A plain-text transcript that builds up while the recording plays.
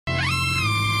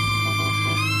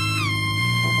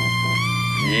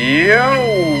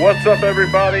Yo, what's up,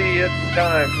 everybody? It's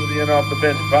time for the In Off the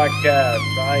Bench podcast.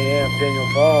 I am Daniel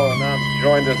Ball, and I'm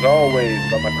joined as always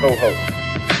by my co-host,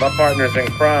 my partners in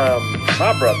crime,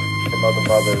 my brothers from other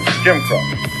mothers, Jim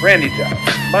Crawford, Randy Giles,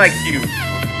 Mike Hughes,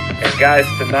 and guys,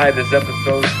 tonight is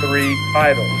episode 3,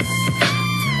 titled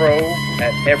 "Pro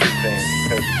at Everything,"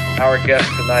 because our guest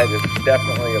tonight is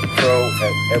definitely a pro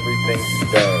at everything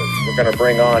he does. We're going to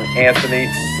bring on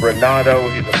Anthony Renato.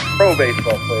 He's a pro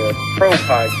baseball player, pro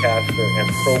podcaster, and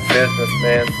pro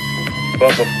businessman.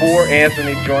 But before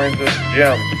Anthony joins us,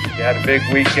 Jim, you had a big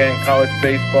weekend, college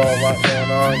baseball, a lot going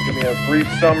on. Give me a brief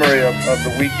summary of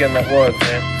the weekend that was,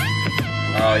 man.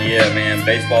 Oh, yeah, man.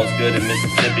 Baseball's good in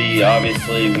Mississippi.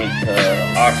 Obviously, went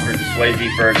to Oxford to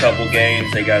Swayze for a couple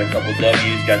games. They got a couple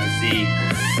W's. Got to see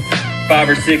 5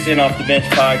 or 6 In Off the Bench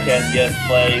podcast guest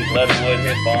plays. Leatherwood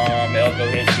hit bomb. Elko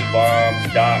hit 2 bombs.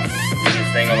 Doc did his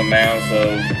thing on the mound.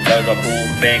 So that was a cool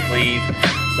Van Cleve.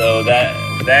 So that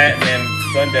and then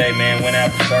Sunday, man, went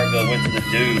out to Starkville, went to the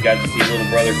Dude, got to see little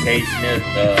brother Cade Smith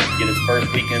get his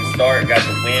first weekend start, got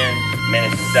to win,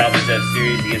 managed to salvage that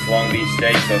series against Long Beach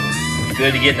State. So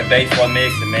good to get in the baseball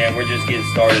mix, and man, we're just getting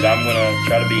started. I'm gonna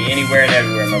try to be anywhere and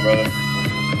everywhere, my brother.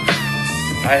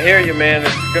 I hear you, man.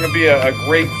 It's going to be a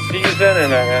great season,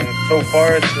 and so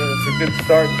far it's a good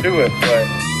start to it. But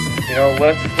you know,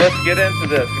 let's get into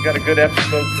this. We got a good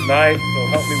episode tonight, so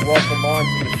help me welcome on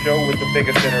to the show with the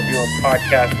biggest interview in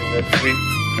podcasting this week.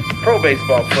 Pro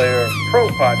baseball player, pro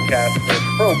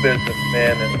podcaster, pro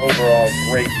businessman, and overall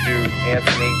great dude,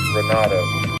 Anthony Renato.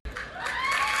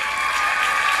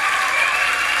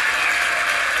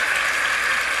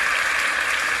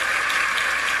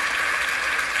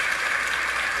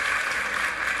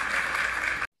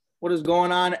 What is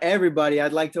going on, everybody?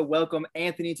 I'd like to welcome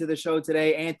Anthony to the show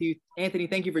today. Anthony,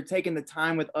 thank you for taking the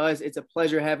time with us. It's a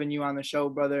pleasure having you on the show,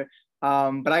 brother.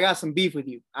 But I got some beef with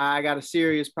you. I got a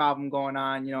serious problem going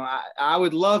on. You know, I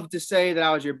would love to say that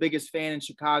I was your biggest fan in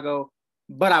Chicago,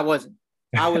 but I wasn't.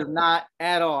 I was not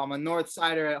at all. I'm a North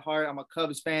Sider at heart. I'm a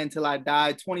Cubs fan till I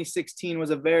died. 2016 was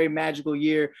a very magical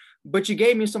year, but you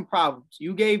gave me some problems.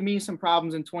 You gave me some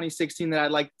problems in 2016 that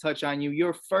I'd like to touch on you.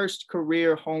 Your first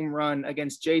career home run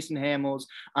against Jason Hamels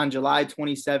on July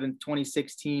 27th,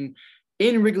 2016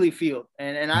 in Wrigley Field.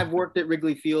 And I've worked at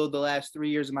Wrigley Field the last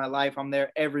 3 years of my life. I'm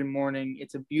there every morning.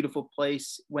 It's a beautiful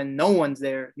place when no one's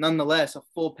there. Nonetheless, a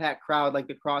full packed crowd like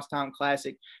the Crosstown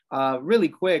Classic. Really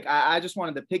quick, I just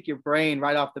wanted to pick your brain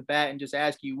right off the bat and just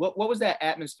ask you, what was that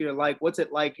atmosphere like? What's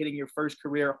it like hitting your first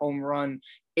career home run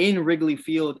in Wrigley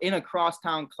Field in a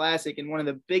Crosstown Classic in one of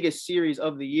the biggest series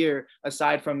of the year,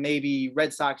 aside from maybe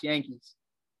Red Sox Yankees?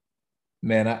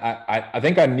 Man, I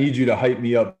think I need you to hype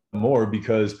me up more,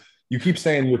 because you keep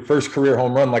saying your first career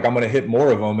home run, like I'm going to hit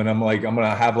more of them. And I'm like, I'm going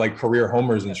to have like career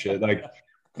homers and shit. Like,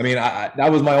 I mean,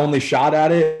 that was my only shot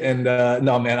at it. And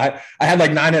no, man, I had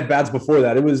like 9 at bats before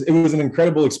that. It was an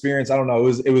incredible experience. I don't know.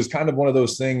 It was kind of one of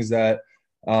those things that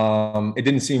it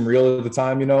didn't seem real at the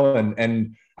time, you know,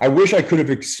 and I wish I could have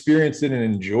experienced it and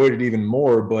enjoyed it even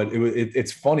more, but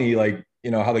it's funny, like, you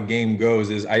know, how the game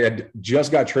goes is I had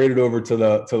just got traded over to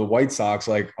the White Sox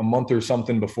like a month or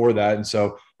something before that. And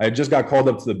so I just got called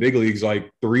up to the big leagues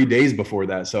like 3 days before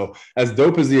that. So as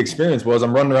dope as the experience was,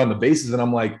 I'm running around the bases and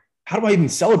I'm like, how do I even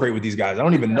celebrate with these guys? I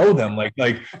don't even know them. Like,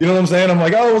 you know what I'm saying? I'm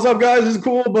like, oh, what's up, guys? This is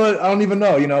cool, but I don't even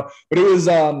know, you know, but it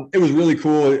was really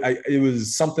cool. It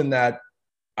was something that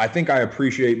I think I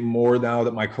appreciate more now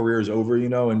that my career is over, you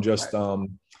know, and just,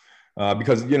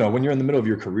 because, you know, when you're in the middle of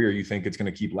your career, you think it's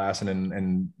going to keep lasting.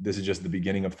 And this is just the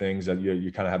beginning of things that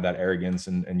you kind of have that arrogance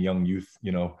and young youth,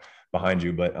 you know, behind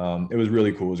you. But it was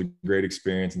really cool. It was a great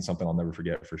experience and something I'll never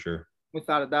forget for sure.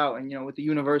 Without a doubt. And, you know, with the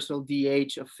universal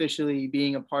DH officially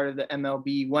being a part of the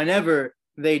MLB, whenever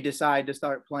they decide to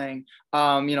start playing,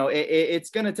 you know, it's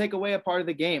going to take away a part of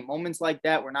the game. Moments like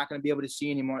that, we're not going to be able to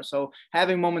see anymore. So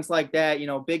having moments like that, you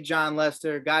know, Big John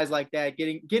Lester, guys like that,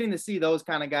 getting to see those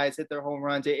kind of guys hit their home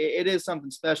runs, it is something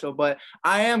special. But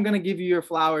I am going to give you your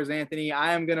flowers, Anthony.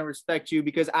 I am going to respect you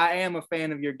because I am a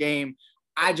fan of your game.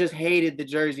 I just hated the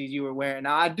jerseys you were wearing.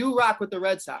 Now, I do rock with the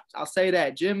Red Sox. I'll say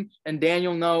that. Jim and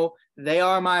Daniel know they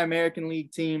are my American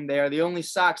League team. They are the only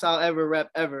Sox I'll ever rep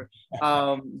ever.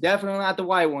 Definitely not the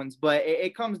white ones. But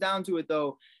it comes down to it,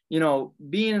 though. You know,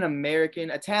 being an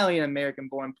Italian-American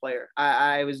born player,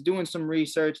 I was doing some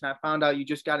research and I found out you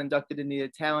just got inducted in the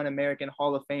Italian-American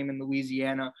Hall of Fame in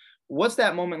Louisiana. What's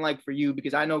that moment like for you?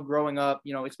 Because I know growing up,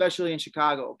 you know, especially in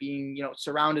Chicago, being, you know,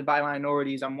 surrounded by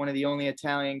minorities, I'm one of the only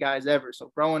Italian guys ever.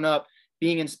 So growing up,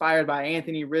 being inspired by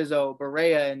Anthony Rizzo,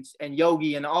 Barea, and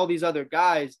Yogi, and all these other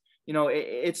guys, you know,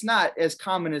 it's not as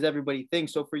common as everybody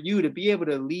thinks. So for you to be able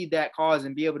to lead that cause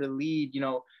and be able to lead, you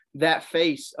know, that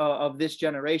face of this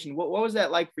generation, what was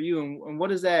that like for you, and what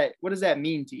does that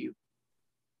mean to you?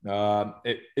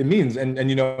 It means, and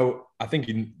you know, I think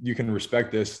you can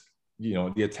respect this. You know,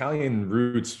 the Italian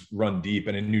roots run deep,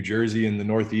 and in New Jersey and the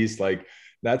Northeast, like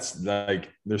that's like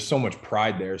there's so much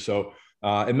pride there. So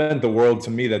it meant the world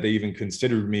to me that they even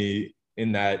considered me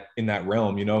in that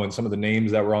realm, you know. And some of the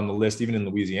names that were on the list, even in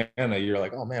Louisiana, you're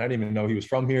like, oh man, I didn't even know he was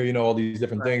from here, you know, all these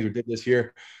different things, or did this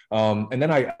here. And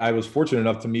then I was fortunate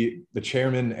enough to meet the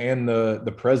chairman and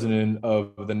the president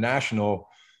of the national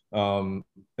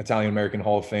Italian American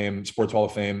Hall of Fame, Sports Hall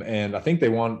of Fame, and I think they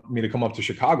want me to come up to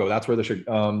Chicago. That's where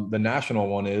the national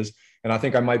one is, and I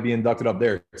think I might be inducted up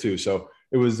there too. So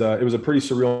it was a pretty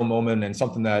surreal moment, and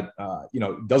something that you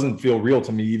know, doesn't feel real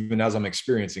to me even as I'm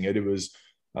experiencing it. It was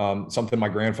something my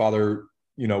grandfather,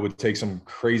 you know, would take some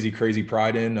crazy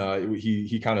pride in.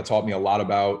 He kind of taught me a lot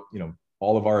about, you know,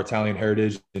 all of our Italian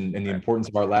heritage and the importance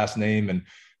of our last name, and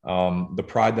the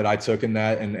pride that I took in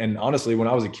that. And honestly, when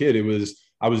I was a kid,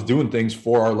 I was doing things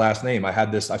for our last name. I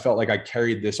felt like I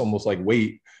carried this almost like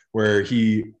weight, where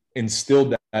he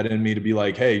instilled that in me to be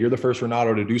like, hey, you're the first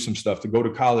Renato to do some stuff, to go to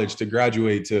college, to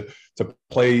graduate, to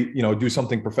play, you know, do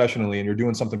something professionally. And you're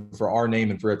doing something for our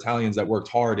name and for Italians that worked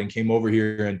hard and came over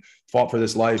here and fought for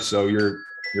this life. So your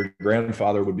great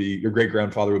grandfather would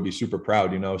be super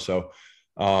proud, you know? So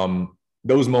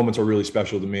those moments are really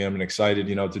special to me. I'm excited,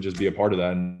 you know, to just be a part of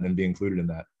that and be included in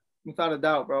that. Without a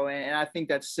doubt, bro. And I think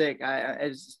that's sick.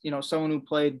 As you know, someone who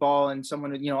played ball and someone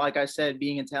who, you know, like I said,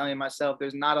 being Italian myself,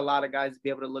 there's not a lot of guys to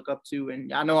be able to look up to.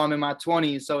 And I know I'm in my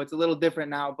 20s, so it's a little different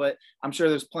now, but I'm sure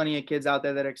there's plenty of kids out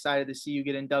there that are excited to see you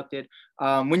get inducted.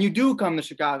 When you do come to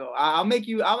Chicago, I'll give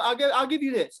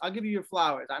you this. I'll give you your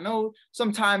flowers. I know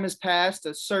some time has passed.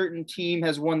 A certain team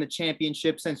has won the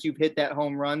championship since you've hit that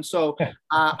home run. So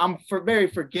I'm very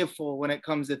forgiveful when it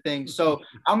comes to things. So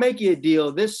I'll make you a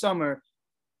deal this summer.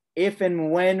 If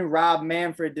and when Rob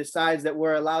Manfred decides that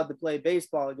we're allowed to play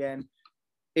baseball again,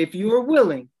 if you are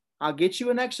willing, I'll get you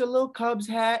an extra little Cubs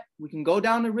hat. We can go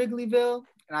down to Wrigleyville,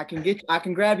 and I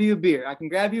can grab you a beer. I can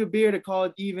grab you a beer to call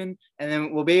it even, and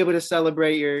then we'll be able to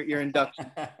celebrate your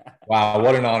induction. Wow,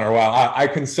 what an honor. Wow, I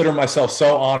consider myself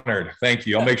so honored. Thank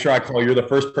you. I'll make sure I call. You're the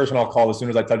first person I'll call as soon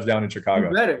as I touch down in Chicago.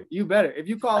 You better. If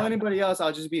you call anybody else,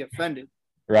 I'll just be offended.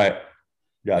 Right.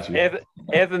 Got you.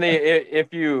 Anthony,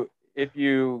 if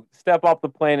you step off the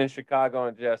plane in Chicago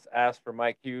and just ask for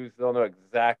Mike Hughes, they'll know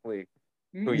exactly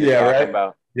who you're talking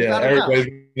about. Yeah, everybody's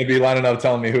gonna be lining up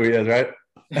telling me who he is, right?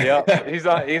 Yeah, he's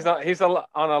on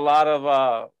a lot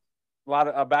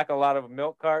of back a lot of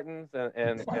milk cartons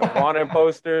and wanted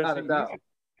posters.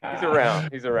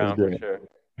 He's around for sure.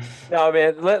 Now,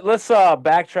 man, let's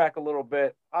backtrack a little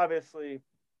bit. Obviously,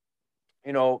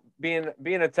 you know, being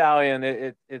Italian,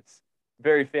 it's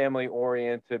very family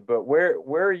oriented, but where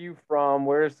are you from?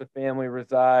 Where does the family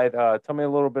reside? Tell me a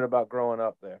little bit about growing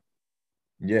up there.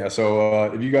 Yeah. So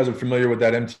if you guys are familiar with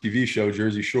that MTV show,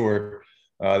 Jersey Shore,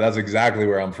 that's exactly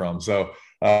where I'm from. So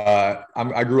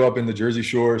I grew up in the Jersey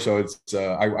Shore. So it's,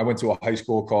 I went to a high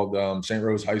school called St.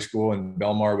 Rose High School in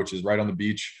Belmar, which is right on the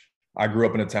beach. I grew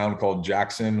up in a town called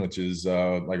Jackson, which is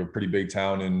like a pretty big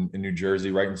town in New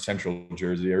Jersey, right in central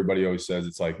Jersey. Everybody always says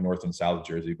it's like North and South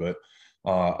Jersey, but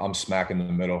I'm smack in the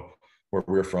middle where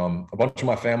we're from. A bunch of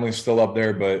my family's still up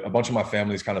there, but a bunch of my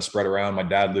family's kind of spread around. My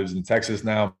dad lives in Texas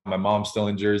now. My mom's still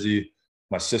in Jersey.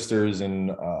 My sister's in,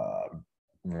 I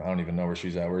don't even know where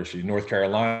she's at. Where is she? North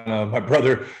Carolina. My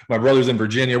brother's in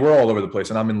Virginia. We're all over the place,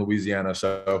 and I'm in Louisiana.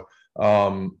 So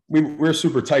we're a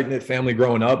super tight-knit family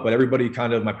growing up, but everybody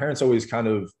my parents always kind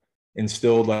of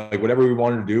instilled like whatever we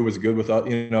wanted to do was good with us,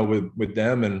 you know, with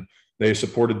them, and they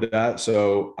supported that.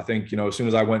 So I think, you know, as soon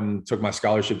as I went and took my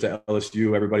scholarship to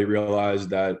LSU, everybody realized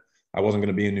that I wasn't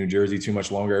going to be in New Jersey too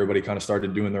much longer. Everybody kind of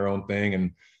started doing their own thing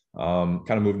and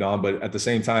kind of moved on. But at the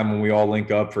same time, when we all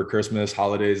link up for Christmas,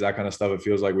 holidays, that kind of stuff, it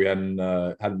feels like we hadn't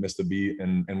missed a beat,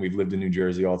 and we've lived in New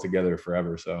Jersey all together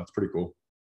forever. So it's pretty cool.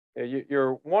 Yeah,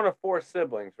 you're one of four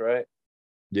siblings, right?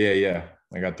 Yeah.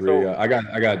 I got three. So, I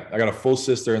got a full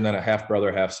sister and then a half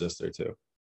brother, half sister too.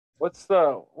 What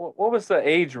was the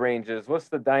age ranges? What's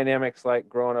the dynamics like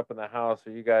growing up in the house?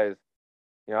 Are you guys,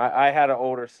 you know, I had an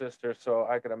older sister, so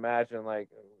I could imagine like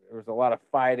there was a lot of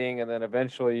fighting, and then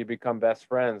eventually you become best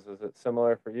friends. Is it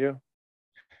similar for you?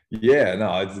 Yeah,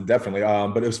 no, it's definitely.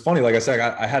 But it was funny. Like I said,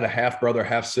 I had a half brother,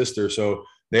 half sister, so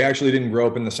they actually didn't grow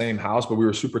up in the same house, but we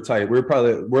were super tight.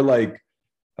 We're like,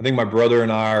 I think my brother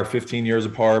and I are 15 years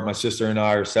apart. My sister and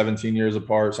I are 17 years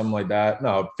apart, something like that.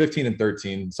 No, 15 and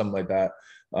 13, something like that.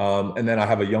 And then I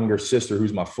have a younger sister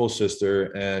who's my full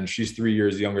sister, and she's 3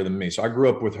 years younger than me. So I grew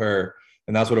up with her,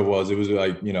 and that's what it was. It was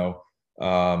like,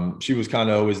 she was kind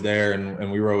of always there,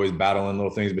 and we were always battling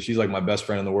little things, but she's like my best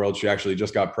friend in the world. She actually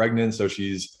just got pregnant. So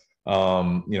she's,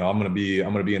 I'm going to be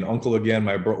an uncle again.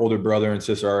 My older brother and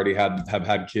sister already have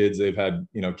had kids. They've had,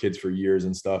 kids for years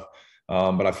and stuff.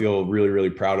 But I feel really, really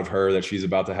proud of her that she's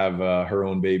about to have her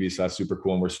own baby. So that's super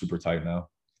cool. And we're super tight now.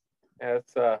 Yeah,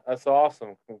 that's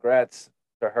awesome. Congrats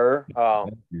to her.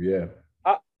 Yeah.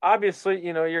 Obviously,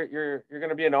 you're going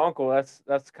to be an uncle.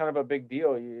 That's kind of a big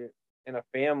deal. You in a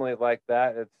family like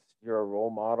that, you're a role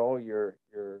model, you're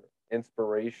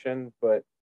inspiration. But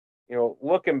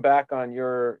looking back on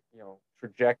your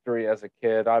trajectory as a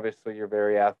kid, obviously you're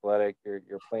very athletic. You're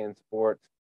playing sports.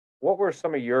 What were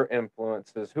some of your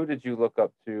influences? Who did you look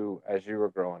up to as you were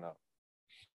growing up?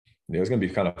 Yeah, it's gonna be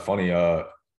kind of funny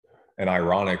and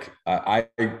ironic.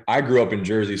 I grew up in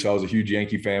Jersey, so I was a huge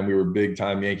Yankee fan. We were big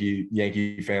time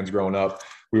Yankee fans growing up.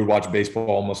 We would watch baseball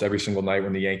almost every single night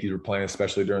when the Yankees were playing,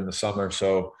 especially during the summer.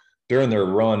 So during their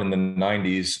run in the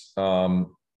 90s,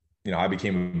 I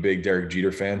became a big Derek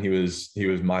Jeter fan. He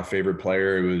was my favorite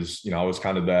player. It was, I was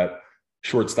kind of that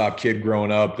shortstop kid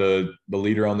growing up, the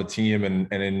leader on the team. And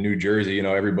in New Jersey,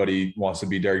 everybody wants to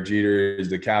be Derek Jeter. He's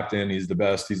the captain. He's the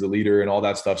best. He's the leader and all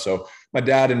that stuff. So my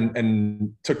dad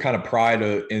and took kind of pride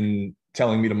in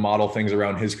telling me to model things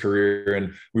around his career.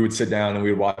 And we would sit down and we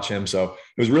would watch him. So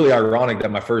it was really ironic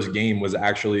that my first game was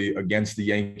actually against the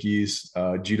Yankees.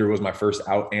 Jeter was my first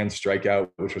out and strikeout,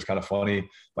 which was kind of funny.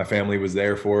 My family was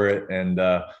there for it. And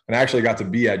I actually got to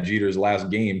be at Jeter's last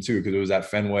game too, because it was at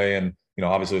Fenway, and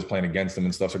obviously I was playing against him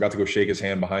and stuff. So I got to go shake his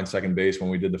hand behind second base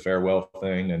when we did the farewell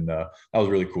thing. And that was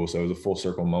really cool. So it was a full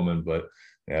circle moment, but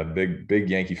yeah, big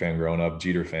Yankee fan growing up,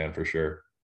 Jeter fan for sure.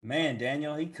 Man,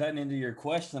 Daniel, he cutting into your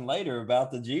question later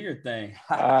about the Jeter thing.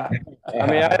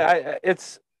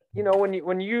 It's,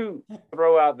 when you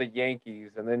throw out the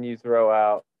Yankees and then you throw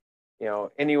out,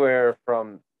 anywhere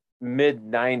from mid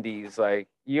 90s, like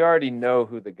you already know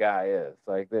who the guy is.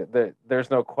 Like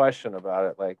there's no question about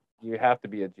it. Like, you have to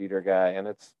be a Jeter guy, and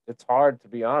it's hard, to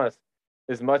be honest.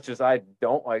 As much as I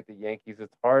don't like the Yankees,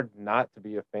 it's hard not to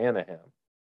be a fan of him.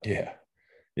 Yeah.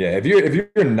 If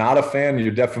you're not a fan, you're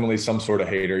definitely some sort of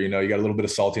hater. You got a little bit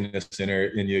of saltiness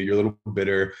in you. You're a little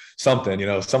bitter.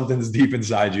 Something. Something's deep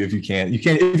inside you. If you can't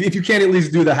at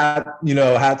least do the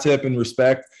hat tip and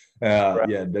respect. Right.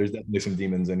 Yeah, there's definitely some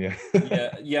demons in you.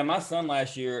 Yeah. My son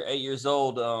last year, 8 years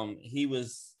old, he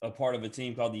was a part of a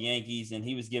team called the Yankees, and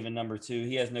he was given number 2.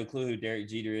 He has no clue who Derek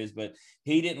Jeter is, but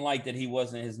he didn't like that he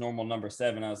wasn't his normal number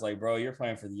 7. I was like, bro, you're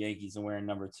playing for the Yankees and wearing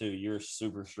number 2. You're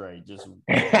super straight. Just roll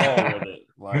with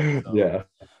it. Yeah.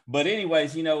 But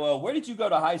anyways, where did you go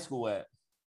to high school at?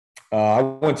 I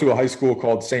went to a high school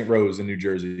called St. Rose in New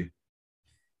Jersey.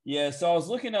 Yeah. So I was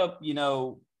looking up,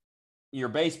 your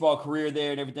baseball career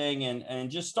there and everything, and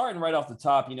just starting right off the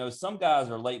top, some guys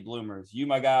are late bloomers. You,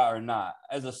 my guy, are not.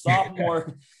 As a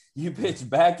sophomore, you pitched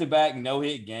back-to-back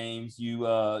no-hit games. You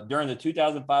during the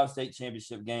 2005 state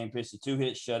championship game, pitched a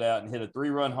 2-hit shutout and hit a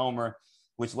 3-run homer,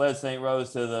 which led St.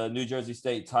 Rose to the New Jersey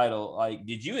State title. Like,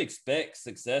 did you expect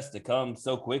success to come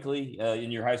so quickly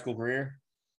in your high school career?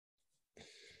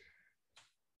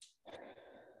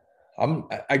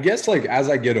 I guess, like, as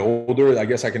I get older, I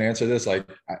guess I can answer this. Like,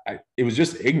 it was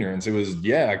just ignorance. It was,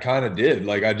 I kind of did.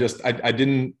 Like, I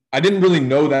didn't really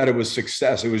know that it was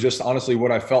success. It was just honestly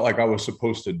what I felt like I was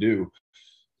supposed to do.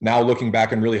 Now looking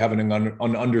back and really having an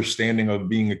understanding of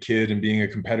being a kid and being a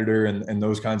competitor and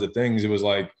those kinds of things, it was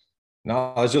like,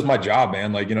 no, it's just my job,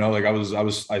 man. Like, like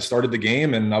I started the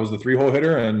game and I was the 3-hole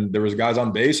hitter and there was guys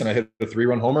on base and I hit a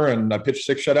 3-run homer and I pitched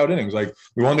 6 shutout innings. Like,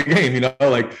 we won the game,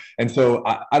 and so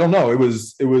I don't know. It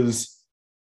was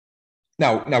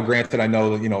now granted, I know,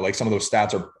 like some of those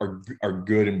stats are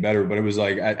good and better, but it was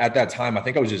like at that time, I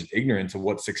think I was just ignorant to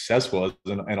what success was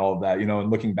and all of that, and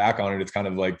looking back on it, it's kind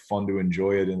of like fun to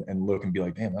enjoy it and look and be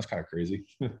like, damn, that's kind of crazy.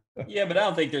 Yeah, but I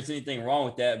don't think there's anything wrong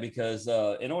with that because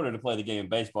in order to play the game of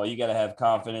baseball, you got to have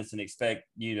confidence and expect,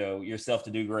 yourself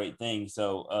to do great things.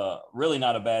 So really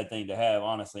not a bad thing to have,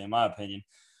 honestly, in my opinion.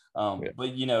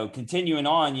 But, continuing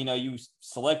on, you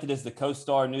selected as the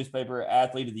Co-Star newspaper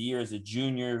athlete of the year as a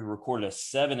junior, recorded a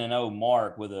 7-0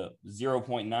 mark with a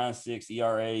 0.96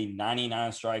 ERA,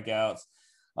 99 strikeouts.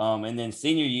 And then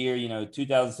senior year,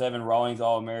 2007 Rawlings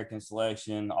All-American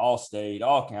selection, All-State,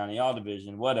 All-County,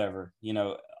 All-Division, whatever,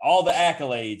 all the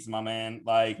accolades, my man.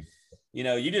 Like,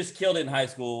 you just killed it in high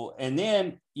school. And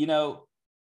then,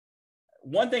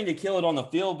 one thing to kill it on the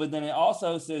field, but then it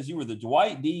also says you were the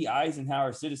Dwight D.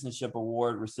 Eisenhower Citizenship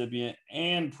Award recipient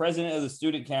and president of the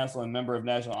Student Council and member of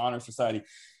National Honor Society.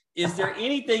 is there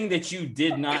anything that you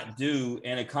did not do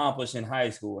and accomplish in high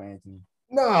school, Anthony?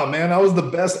 No, man, I was the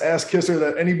best ass kisser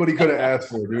that anybody could have asked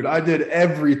for, dude. I did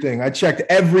everything. I checked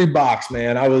every box,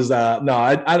 man. I was I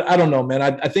don't know, man.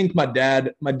 I think my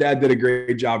dad did a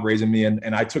great job raising me,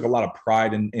 and I took a lot of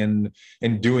pride in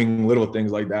doing little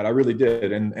things like that. I really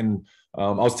did. And I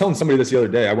was telling somebody this the other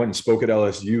day. I went and spoke at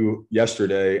LSU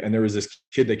yesterday, and there was this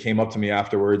kid that came up to me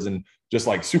afterwards and just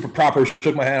like super proper,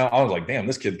 shook my hand. I was like, damn,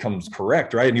 this kid comes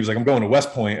correct, right? And he was like, I'm going to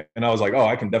West Point. And I was like, oh,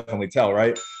 I can definitely tell,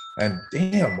 right? And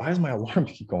damn, why does my alarm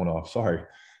keep going off? Sorry.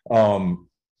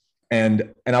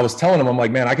 And I was telling him, I'm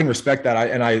like, man, I can respect that.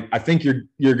 I think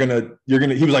you're gonna,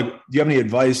 he was like, do you have any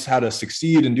advice how to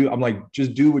succeed and do? I'm like,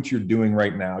 just do what you're doing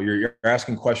right now. You're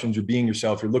asking questions, you're being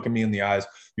yourself. You're looking me in the eyes.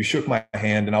 You shook my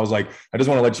hand. And I was like, I just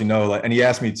want to let you know, like, and he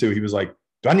asked me too, he was like,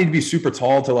 do I need to be super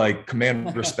tall to like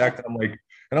command respect?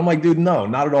 And I'm like, dude, no,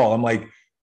 not at all. I'm like,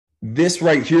 this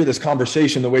right here, this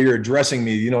conversation, the way you're addressing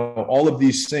me, you know, all of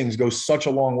these things go such a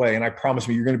long way. And I promise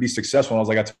you, you're going to be successful. And I was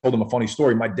like, I told him a funny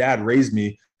story. My dad raised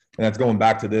me, and that's going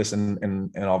back to this,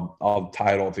 and I'll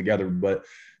tie it all together. But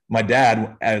my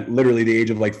dad, at literally the age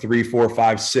of like 3, 4,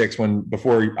 5, 6,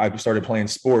 before I started playing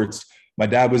sports, my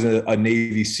dad was a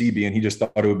Navy Seabee, and he just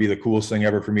thought it would be the coolest thing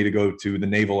ever for me to go to the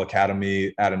Naval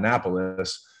Academy at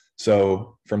Annapolis.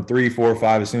 So from 3, 4,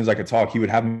 5, as soon as I could talk, he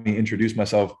would have me introduce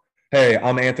myself. Hey,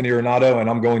 I'm Anthony Renato, and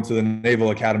I'm going to the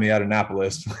Naval Academy at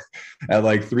Annapolis at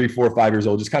like 3, 4, 5 years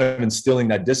old, just kind of instilling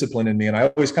that discipline in me. And I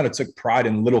always kind of took pride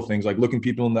in little things, like looking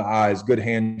people in the eyes, good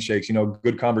handshakes, you know,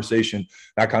 good conversation,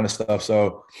 that kind of stuff.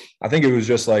 So I think it was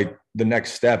just like the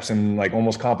next steps and like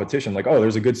almost competition. Like, oh,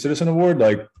 there's a good citizen award.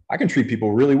 Like, I can treat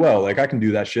people really well. Like, I can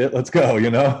do that shit. Let's go,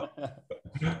 you know?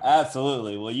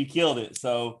 Absolutely. Well, you killed it.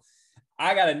 So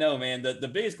I got to know, man, the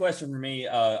biggest question for me,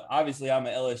 obviously I'm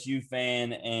an LSU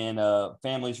fan, and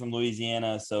family's from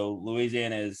Louisiana. So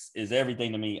Louisiana is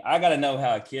everything to me. I got to know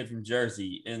how a kid from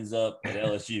Jersey ends up at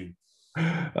LSU.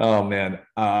 Oh man.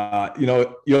 I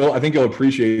think you'll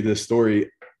appreciate this story.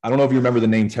 I don't know if you remember the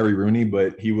name Terry Rooney,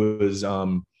 but he was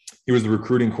the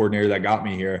recruiting coordinator that got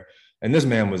me here. And this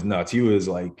man was nuts. He was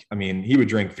like, I mean, he would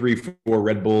drink 3, 4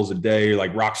 Red Bulls a day,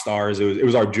 like rock stars. It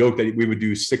was our joke that we would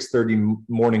do 6:30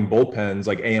 morning bullpens,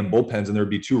 like AM bullpens, and there'd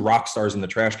be 2 rock stars in the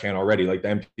trash can already, like the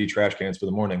empty trash cans for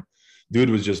the morning. Dude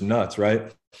was just nuts,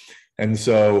 right? And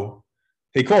so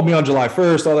he called me on July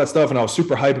 1st, all that stuff, and I was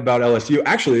super hype about LSU.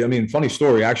 Actually, I mean, funny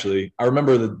story, actually. I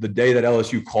remember the day that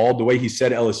LSU called, the way he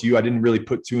said LSU, I didn't really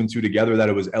put 2 and 2 together that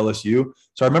it was LSU.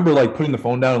 So I remember like putting the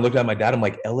phone down and looking at my dad. I'm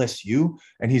like, LSU?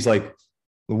 And he's like,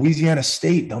 Louisiana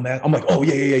State, dumbass. I'm like, oh,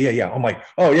 yeah. I'm like,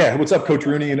 oh, yeah, what's up, Coach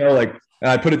Rooney? You know, like, and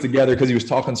I put it together because he was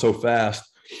talking so fast.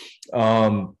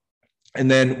 And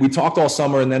then we talked all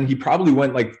summer, and then he probably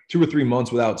went like 2 or 3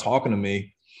 months without talking to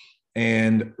me.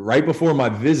 And right before my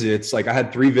visits, like I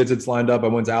had 3 visits lined up. I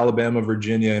went to Alabama,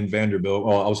 Virginia, and Vanderbilt.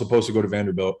 Well, I was supposed to go to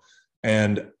Vanderbilt.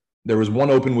 And there was one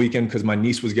open weekend because my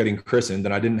niece was getting christened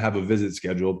and I didn't have a visit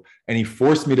scheduled. And he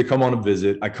forced me to come on a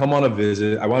visit. I come on a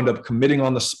visit. I wound up committing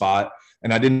on the spot,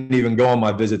 and I didn't even go on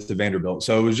my visit to Vanderbilt.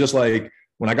 So it was just like,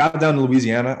 when I got down to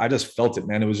Louisiana, I just felt it,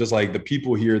 man. It was just like the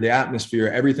people here, the atmosphere,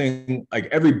 everything, like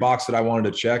every box that I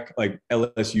wanted to check, like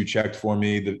LSU checked for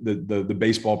me, the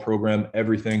baseball program,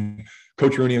 everything.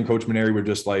 Coach Rooney and Coach Maneri were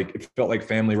just like, it felt like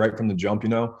family right from the jump, you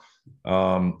know?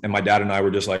 And my dad and I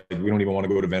were just like, we don't even want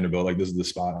to go to Vanderbilt. Like, this is the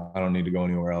spot. I don't need to go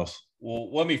anywhere else.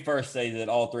 Well, let me first say that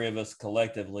all 3 of us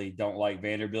collectively don't like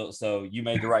Vanderbilt. So you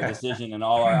made the right decision in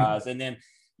all our eyes. And then,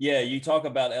 yeah, you talk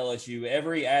about LSU.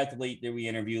 Every athlete that we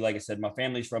interview, like I said, my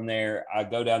family's from there. I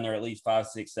go down there at least 5,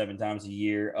 6, 7 times a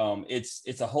year.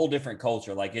 It's a whole different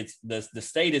culture. Like, it's the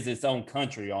state is its own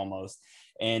country almost.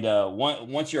 And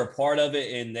once you're a part of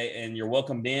it and you're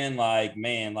welcomed in, like,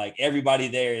 man, like everybody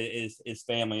there is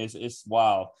family. It's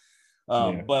wild.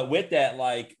 But with that,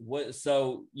 like,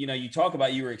 so, you know, you talk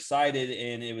about you were excited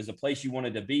and it was a place you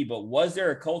wanted to be, but was there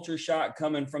a culture shock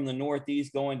coming from the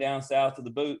Northeast going down south to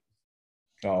the boot?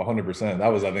 Oh, 100%. That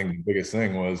was, I think, the biggest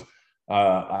thing was,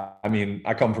 I mean,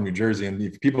 I come from New Jersey, and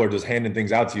if people are just handing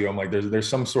things out to you, I'm like, there's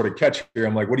some sort of catch here.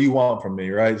 I'm like, what do you want from me,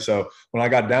 right? So when I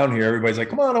got down here, everybody's like,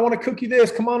 come on, I want to cook you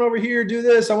this. Come on over here, do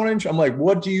this. I'm like,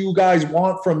 what do you guys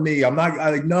want from me? I'm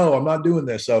not doing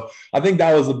this. So I think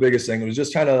that was the biggest thing. It was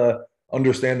just kind of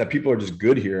understand that people are just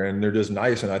good here and they're just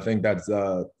nice. And I think that's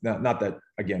not that,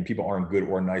 again, people aren't good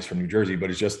or nice from New Jersey,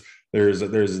 but it's just there's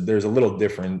a little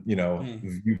different, you know,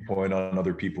 viewpoint on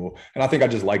other people. And I think I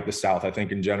just like the South. I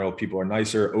think in general, people are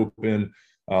nicer, open,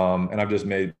 and I've just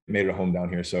made it a home down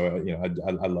here. So, you know,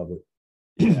 I love it.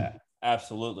 Yeah,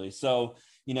 absolutely. So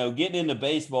getting into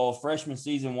baseball, freshman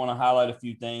season, want to highlight a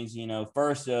few things.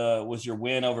 First was your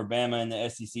win over Bama in the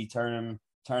SEC tournament.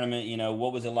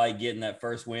 What was it like getting that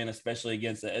first win, especially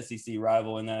against the SEC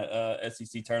rival in that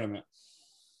SEC tournament?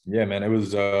 Yeah, man, it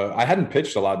was. I hadn't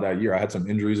pitched a lot that year. I had some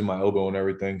injuries in my elbow and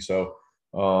everything, so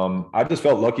I just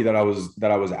felt lucky that I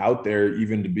was out there,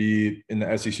 even to be in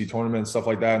the SEC tournament and stuff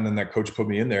like that. And then that coach put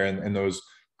me in there, and those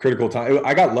critical time.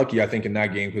 I got lucky, I think, in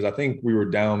that game because I think we were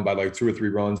down by like 2 or 3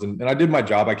 runs, and I did my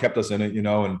job. I kept us in it,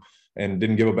 and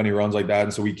didn't give up any runs like that.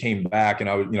 And so we came back, and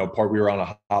I was, we were on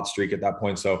a hot streak at that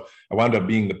point. So I wound up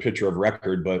being the pitcher of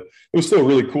record, but it was still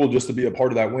really cool just to be a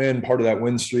part of that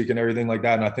win streak and everything like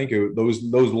that. And I think those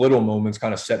little moments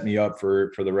kind of set me up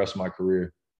for the rest of my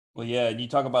career. Well, yeah, you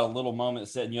talk about a little moment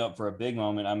setting you up for a big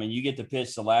moment. I mean, you get to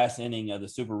pitch the last inning of the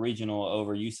Super Regional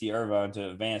over UC Irvine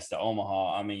to advance to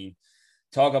Omaha. I mean,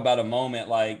 talk about a moment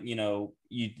like,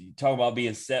 you talk about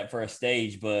being set for a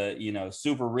stage, but,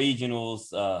 Super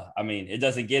Regionals, it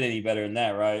doesn't get any better than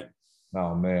that, right?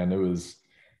 Oh, man, it was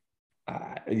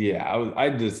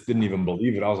I just didn't even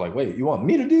believe it. I was like, wait, you want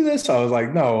me to do this? I was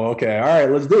like, no, okay, all right,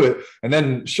 let's do it. And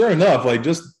then sure enough,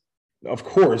 of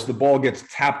course, the ball gets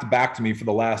tapped back to me for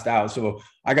the last out. So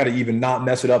I got to even not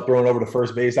mess it up, throwing over to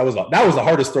first base. That was the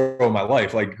hardest throw of my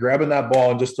life. Like grabbing that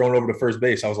ball and just throwing over to first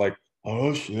base. I was like,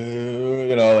 oh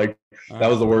shit, that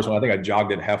was the worst one. I think I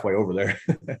jogged it halfway over there.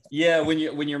 Yeah, when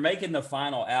you're making the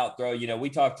final out throw,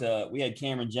 we had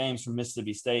Cameron James from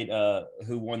Mississippi State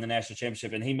who won the national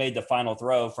championship, and he made the final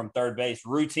throw from third base,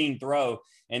 routine throw,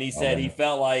 and he said he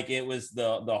felt like it was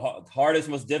the hardest,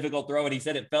 most difficult throw, and he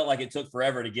said it felt like it took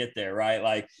forever to get there,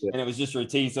 right? And it was just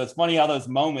routine. So it's funny how those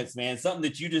moments, man, something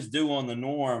that you just do on the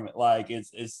norm, like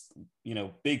it's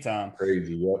big time.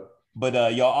 Crazy, yep. But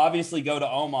y'all obviously go to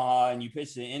Omaha and you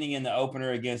pitch the inning in the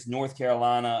opener against North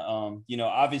Carolina.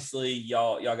 Obviously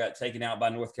y'all got taken out by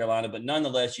North Carolina, but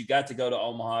nonetheless, you got to go to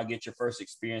Omaha, get your first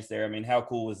experience there. I mean, how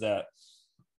cool was that?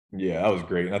 Yeah, that was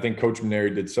great. And I think Coach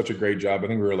Maneri did such a great job. I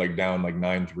think we were down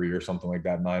 9-3 or something like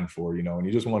that, 9-4, and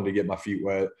he just wanted to get my feet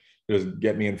wet, just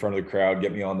get me in front of the crowd,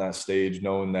 get me on that stage,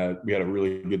 knowing that we had a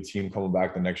really good team coming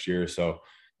back the next year. So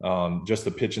just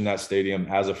to pitch in that stadium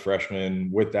as a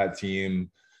freshman with that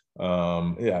team,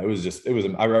 I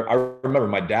remember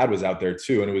my dad was out there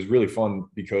too, and it was really fun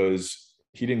because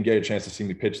he didn't get a chance to see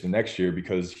me pitch the next year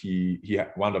because he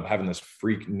wound up having this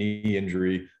freak knee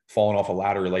injury, falling off a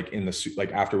ladder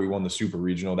after we won the Super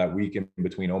Regional that week in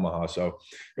between Omaha. So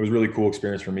it was a really cool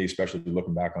experience for me, especially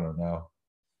looking back on it now.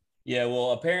 Yeah,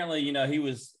 well, apparently, he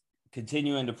was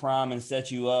continuing to prime and set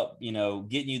you up,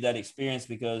 getting you that experience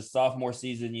because sophomore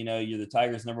season, you're the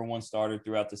Tigers' #1 starter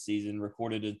throughout the season,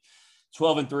 recorded a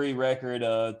 12-3 record,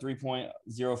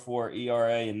 3.04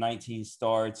 ERA and 19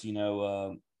 starts,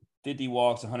 50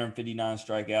 walks, 159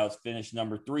 strikeouts, finished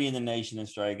number 3 in the nation in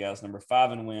strikeouts, number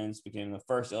 5 in wins, became the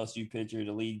first LSU pitcher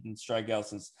to lead in strikeouts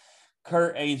since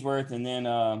Kurt Ainsworth. And then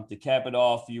to cap it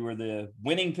off, you were the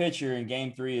winning pitcher in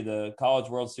Game 3 of the College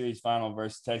World Series final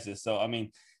versus Texas. So,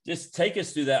 just take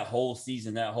us through that whole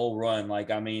season, that whole run.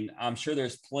 I'm sure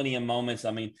there's plenty of moments.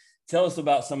 Tell us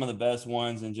about some of the best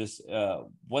ones and just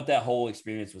what that whole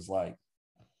experience was like.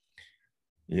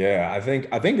 Yeah, I think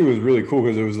it was really cool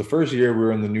because it was the first year we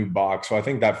were in the new box. So I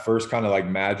think that first kind of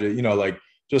magic,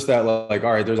 just that all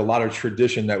right, there's a lot of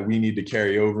tradition that we need to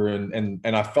carry over. And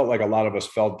I felt like a lot of us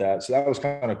felt that. So that was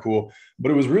kind of cool.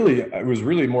 But it was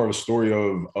really more of a story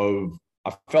of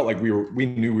I felt like we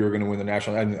knew we were going to win the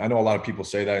national. And I know a lot of people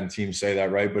say that and teams say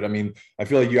that, right? But I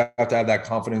feel like you have to have that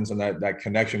confidence and that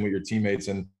connection with your teammates.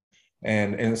 And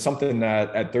it's something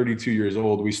that at 32 years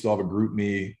old, we still have a group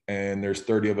me and there's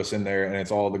 30 of us in there and it's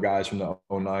all the guys from the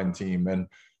 09 team. And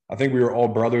I think we were all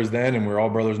brothers then and we're all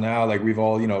brothers now. We've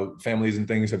all, families and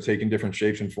things have taken different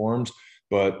shapes and forms.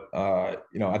 But, I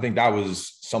think that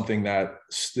was something that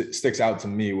sticks out to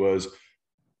me was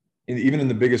even in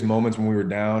the biggest moments when we were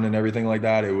down and everything like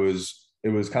that, it was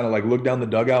kind of look down the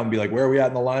dugout and be where are we at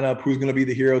in the lineup? Who's going to be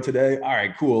the hero today? All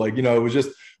right, cool. It was just,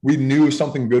 we knew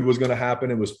something good was going to happen.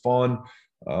 It was fun.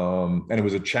 And it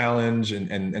was a challenge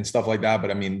and stuff like that. But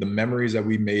the memories that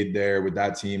we made there with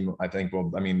that team, I think,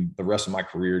 the rest of my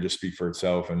career just speak for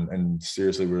itself. And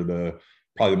seriously, were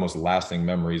probably the most lasting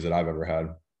memories that I've ever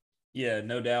had. Yeah,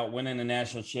 no doubt. Winning the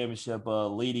national championship,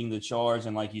 leading the charge.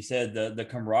 And like you said, the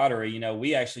camaraderie,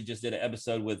 we actually just did an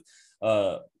episode with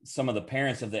some of the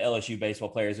parents of the LSU baseball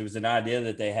players. It was an idea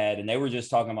that they had, and they were just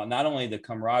talking about not only the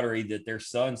camaraderie that their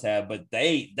sons have, but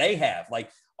they have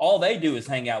all they do is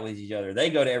hang out with each other. They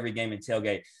go to every game and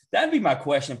tailgate. That'd be my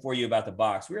question for you about the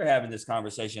box. We were having this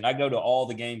conversation. I go to all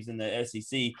the games in the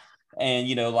SEC. And,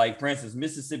 you know, like, for instance,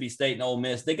 Mississippi State and Ole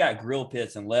Miss, they got grill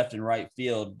pits in left and right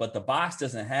field, but the box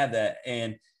doesn't have that.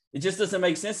 And it just doesn't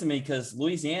make sense to me because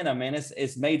Louisiana, man,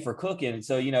 it's made for cooking. And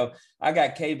so, you know, I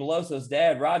got Kay Beloso's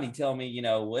dad, Rodney, telling me, you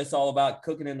know, well, it's all about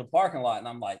cooking in the parking lot. And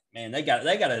I'm like, man, they got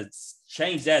to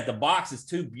change that. The box is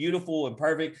too beautiful and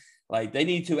perfect. Like, they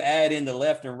need to add in the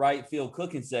left and right field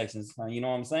cooking sections. You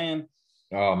know what I'm saying?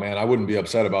 Oh man, I wouldn't be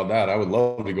upset about that. I would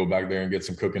love to go back there and get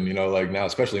some cooking, you know, like now,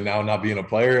 especially now not being a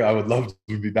player, I would love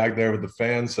to be back there with the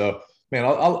fans. So man,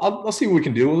 I'll see what we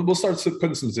can do. We'll start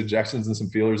putting some suggestions and some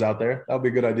feelers out there. That'll be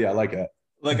a good idea. I like that.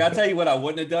 Look, I'll tell you what I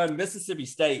wouldn't have done. Mississippi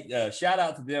State, shout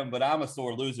out to them, but I'm a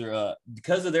sore loser.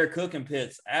 Because of their cooking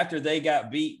pits, after they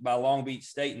got beat by Long Beach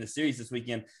State in the series this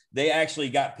weekend, they actually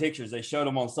got pictures. They showed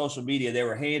them on social media. They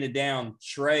were handed down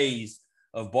trays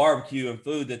of barbecue and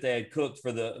food that they had cooked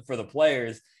for the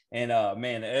players. And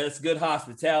man, it's good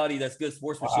hospitality. That's good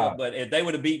sportsmanship. Wow. But if they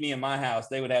would have beat me in my house,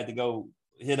 they would have to go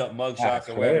hit up mug shots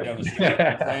or whatever down the street.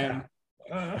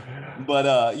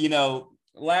 But you know,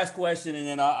 last question, and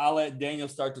then I'll let Daniel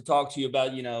start to talk to you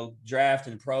about, you know, draft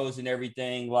and pros and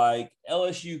everything. Like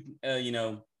LSU, you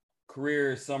know,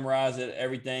 career, summarize it,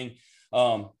 everything.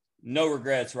 No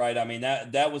regrets, right? I mean,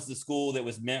 that was the school that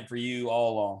was meant for you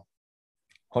all along.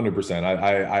 100%.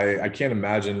 I can't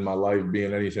imagine my life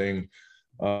being anything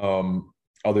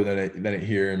other than it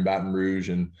here in Baton Rouge,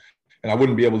 and I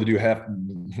wouldn't be able to do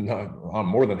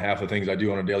more than half the things I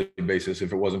do on a daily basis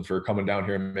if it wasn't for coming down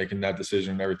here and making that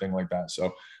decision and everything like that.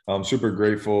 So I'm super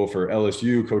grateful for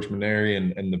LSU, Coach Mainieri,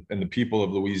 and the people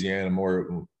of Louisiana,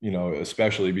 more, you know,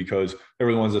 especially because they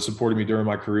were the ones that supported me during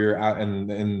my career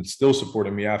and still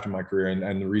supporting me after my career,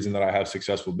 and the reason that I have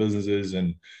successful businesses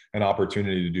and an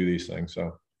opportunity to do these things.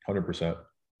 So 100%.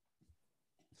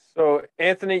 So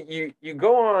Anthony, you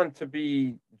go on to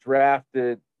be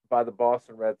drafted by the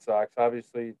Boston Red Sox,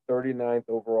 obviously 39th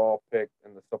overall pick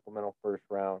in the supplemental first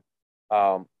round.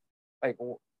 Like,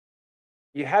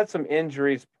 you had some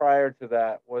injuries prior to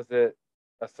that. Was it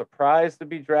a surprise to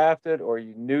be drafted, or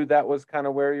you knew that was kind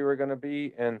of where you were going to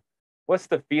be? And what's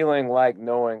the feeling like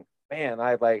knowing, man,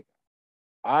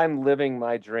 I'm living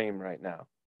my dream right now?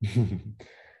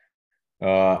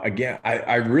 Again,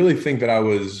 I really think that I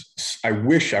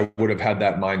wish I would have had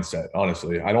that mindset.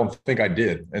 Honestly, I don't think I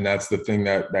did. And that's the thing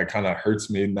that kind of hurts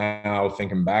me now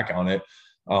thinking back on it.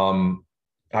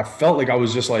 I felt like I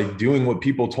was just like doing what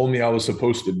people told me I was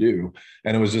supposed to do.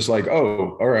 And it was just like,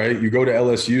 oh, all right, you go to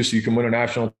LSU so you can win a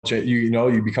national,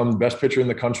 you become the best pitcher in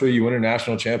the country, you win a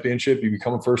national championship, you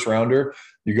become a first rounder,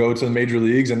 you go to the major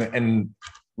leagues. And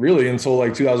really until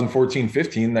like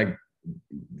 2014-15, like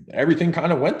everything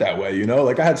kind of went that way, you know,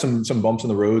 like I had some bumps in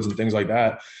the roads and things like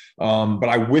that. But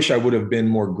I wish I would have been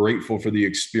more grateful for the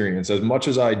experience. As much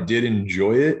as I did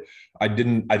enjoy it, I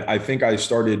think I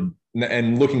started,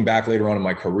 and looking back later on in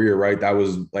my career, right, that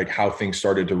was like how things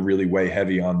started to really weigh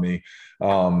heavy on me.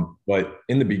 But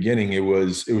in the beginning, it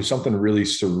was something really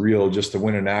surreal just to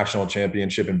win a national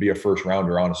championship and be a first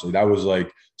rounder. Honestly, that was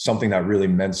like something that really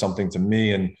meant something to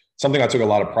me, and something I took a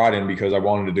lot of pride in because I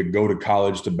wanted to go to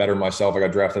college to better myself. I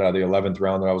got drafted out of the 11th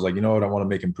round, and I was like, you know what, I want to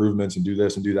make improvements and do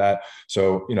this and do that.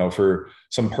 So, you know, for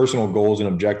some personal goals and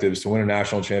objectives, to win a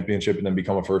national championship and then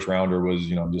become a first rounder was,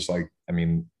 you know, just like, I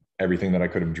mean, everything that I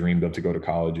could have dreamed of to go to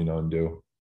college, you know, and do.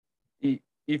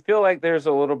 You feel like there's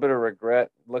a little bit of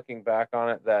regret looking back on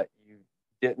it that you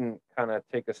didn't kind of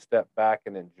take a step back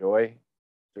and enjoy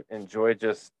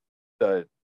just the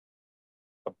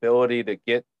ability to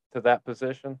get to that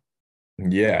position?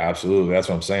 Yeah, absolutely. That's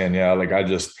what I'm saying. Yeah. Like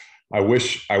I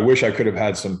wish I could have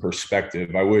had some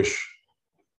perspective. But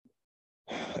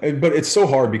it's so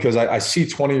hard because I see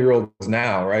 20-year-olds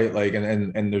now, right? Like,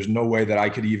 and there's no way that I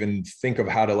could even think of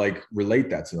how to like relate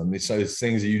that to them. It's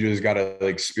things that you just got to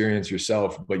experience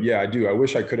yourself. But yeah, I do. I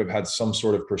wish I could have had some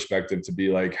sort of perspective to be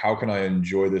like, how can I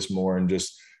enjoy this more and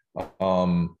just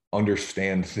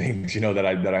understand things, you know, that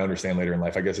I understand later in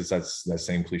life. I guess it's that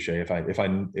same cliche.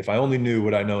 If I only knew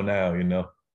what I know now, you know.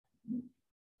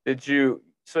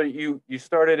 So you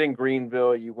started in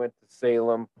Greenville, you went to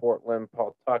Salem, Portland,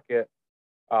 Pawtucket.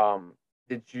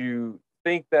 Did you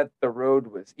think that the road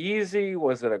was easy?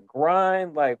 Was it a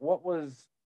grind? Like what was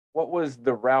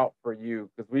the route for you?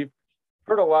 Because we've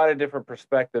heard a lot of different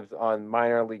perspectives on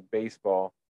minor league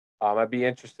baseball. I'd be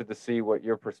interested to see what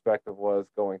your perspective was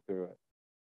going through it.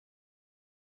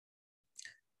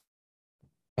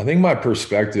 I think my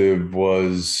perspective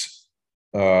was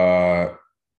that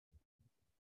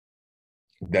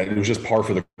it was just par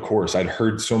for the course. I'd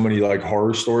heard so many like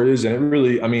horror stories, and it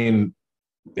really, I mean,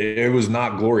 it was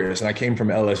not glorious. And I came from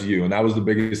LSU, and that was the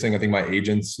biggest thing. I think my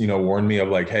agents, warned me of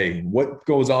like, hey, what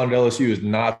goes on at LSU is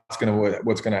not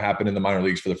what's going to happen in the minor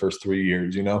leagues for the first 3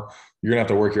 years. You're going to have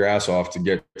to work your ass off to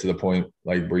get to the point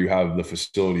like where you have the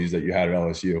facilities that you had at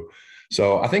LSU.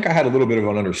 So I think I had a little bit of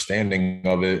an understanding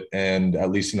of it, and at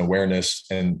least an awareness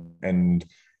and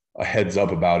a heads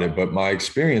up about it. But my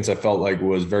experience, I felt like,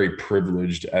 was very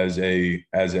privileged as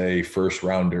a first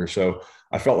rounder. So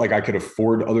I felt like I could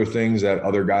afford other things that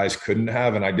other guys couldn't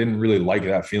have. And I didn't really like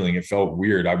that feeling. It felt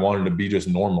weird. I wanted to be just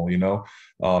normal,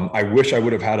 I wish I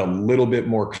would have had a little bit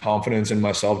more confidence in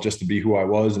myself just to be who I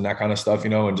was and that kind of stuff,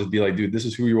 and just be like, dude, this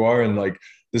is who you are. And like,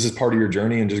 this is part of your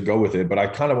journey, and just go with it. But I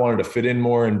kind of wanted to fit in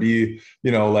more and be,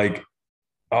 like,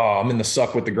 oh, I'm in the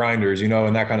suck with the grinders,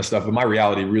 and that kind of stuff. But my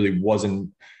reality really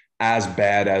wasn't as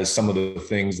bad as some of the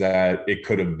things that it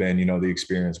could have been, the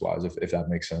experience wise, if that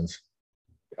makes sense.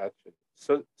 Gotcha.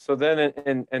 So then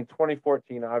in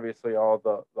 2014, obviously all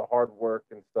the hard work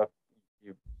and stuff,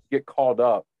 you get called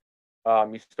up.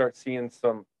 You start seeing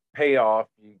some payoff.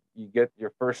 You get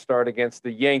your first start against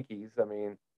the Yankees. I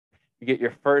mean, you get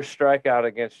your first strikeout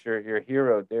against your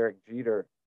hero, Derek Jeter.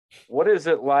 What is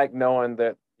it like knowing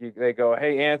that they go,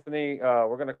 hey, Anthony,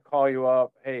 we're going to call you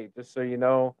up. Hey, just so you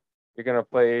know, you're going to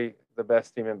play the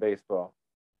best team in baseball?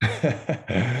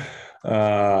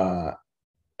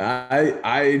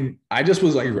 I just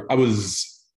was like,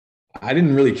 I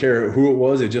didn't really care who it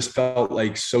was. It just felt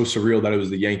like so surreal that it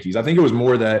was the Yankees. I think it was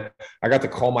more that I got to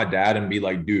call my dad and be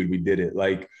like, dude, we did it.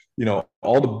 Like,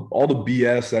 all the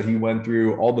BS that he went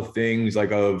through, all the things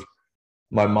like of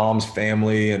my mom's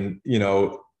family and,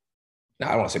 I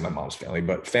don't want to say my mom's family,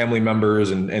 but family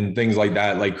members and things like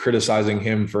that, like criticizing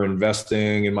him for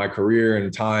investing in my career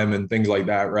and time and things like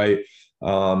that. Right.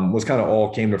 Was kind of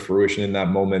all came to fruition in that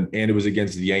moment. And it was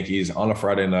against the Yankees on a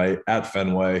Friday night at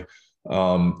Fenway.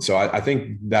 So I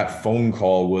think that phone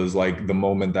call was like the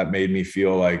moment that made me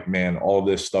feel like, man, all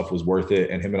this stuff was worth it.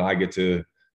 And him and I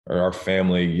or our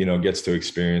family, gets to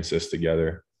experience this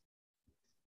together.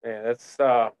 Man, that's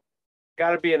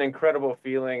got to be an incredible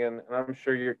feeling. And I'm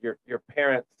sure your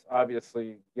parents,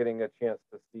 obviously getting a chance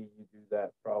to see you do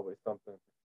that, probably something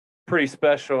pretty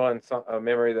special and a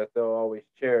memory that they'll always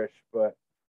cherish. But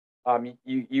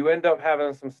you end up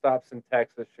having some stops in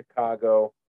Texas,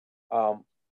 Chicago. Out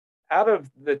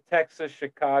of the Texas,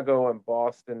 Chicago, and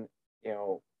Boston,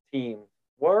 teams,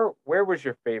 where was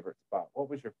your favorite spot? What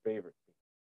was your favorite team?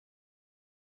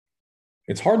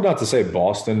 It's hard not to say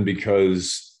Boston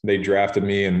because they drafted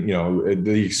me, and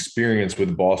the experience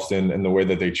with Boston and the way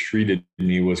that they treated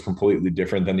me was completely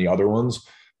different than the other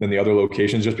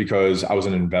locations, just because I was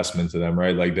an investment to them,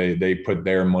 right? Like they put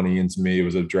their money into me. It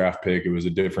was a draft pick. It was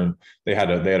they had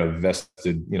a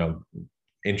vested,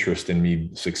 interest in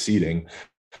me succeeding.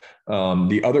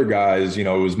 The other guys, it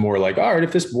was more like, all right,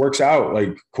 if this works out,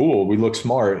 like, cool, we look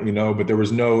smart, but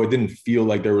it didn't feel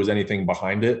like there was anything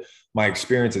behind it. My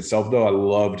experience itself, though, I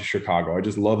loved Chicago. I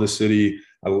just love the city.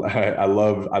 I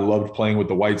loved playing with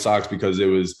the White Sox because it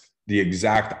was the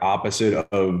exact opposite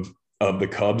of the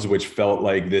Cubs, which felt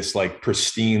like this like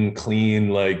pristine, clean,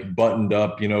 like buttoned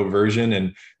up, version.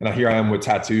 And here I am with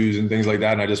tattoos and things like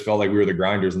that. And I just felt like we were the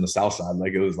grinders in the South Side.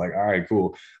 Like, it was like, all right,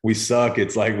 cool. We suck.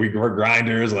 It's like, we're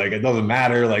grinders. Like, it doesn't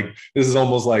matter. Like, this is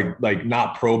almost like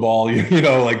not pro ball,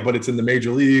 but it's in the major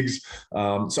leagues.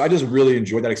 So I just really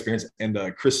enjoyed that experience. And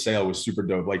Chris Sale was super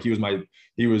dope. Like, he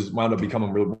wound up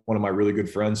becoming one of my really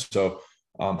good friends. So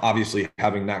obviously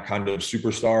having that kind of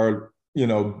superstar,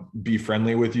 be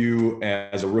friendly with you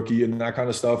as a rookie and that kind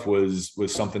of stuff was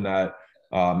something that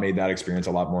made that experience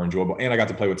a lot more enjoyable. And I got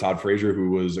to play with Todd Frazier,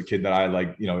 who was a kid that I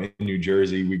in New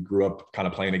Jersey. We grew up kind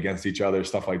of playing against each other,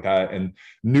 stuff like that, and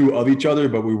knew of each other,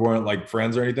 but we weren't like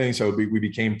friends or anything. So we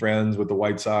became friends with the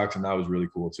White Sox, and that was really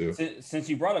cool too. Since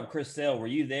you brought up Chris Sale, were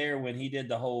you there when he did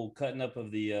the whole cutting up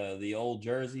of the old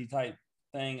jersey type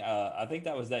thing? I think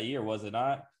that was that year, was it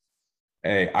not?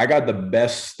 Hey, I got the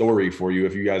best story for you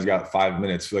if you guys got 5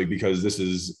 minutes, because this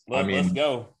is, let's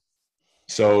go.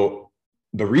 So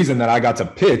the reason that I got to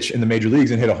pitch in the major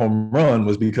leagues and hit a home run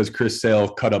was because Chris Sale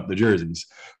cut up the jerseys.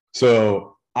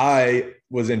 So I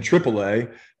was in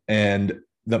AAA, and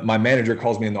my manager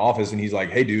calls me in the office and he's like,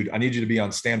 hey, dude, I need you to be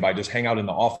on standby. Just hang out in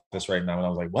the office right now. And I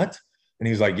was like, what? And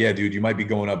he's like, yeah, dude, you might be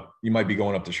going up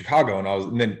to Chicago.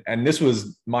 And this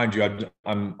was, mind you,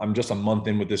 I'm just a month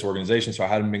in with this organization. So I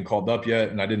hadn't been called up yet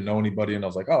and I didn't know anybody. And I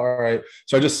was like, oh, all right.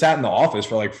 So I just sat in the office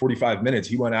for like 45 minutes.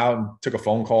 He went out and took a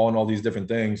phone call and all these different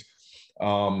things.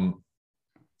 And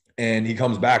he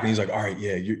comes back and he's like, all right,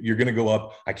 yeah, you're going to go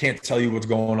up. I can't tell you what's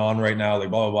going on right now,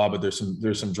 like blah, blah, blah, but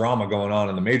there's some drama going on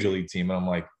in the major league team. And I'm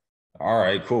like, all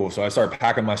right, cool. So I start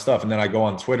packing my stuff, and then I go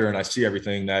on Twitter and I see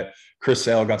everything that Chris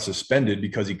Sale got suspended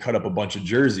because he cut up a bunch of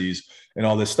jerseys and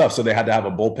all this stuff. So they had to have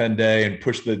a bullpen day and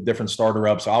push the different starter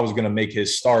up. So I was going to make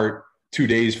his start 2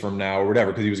 days from now or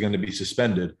whatever, because he was going to be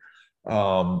suspended.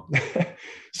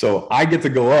 So I get to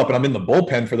go up and I'm in the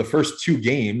bullpen for the first 2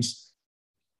 games.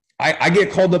 I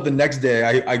get called up the next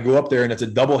day. I go up there and it's a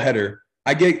doubleheader.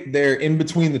 I get there in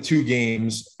between the 2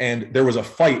 games, and there was a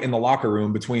fight in the locker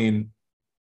room between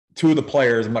 2 of the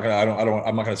players. I'm not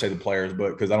gonna say the players,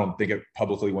 but because I don't think it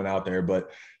publicly went out there,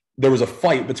 but there was a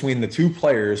fight between the 2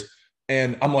 players,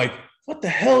 and I'm like, what the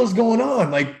hell is going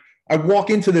on? Like, I walk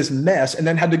into this mess and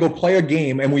then had to go play a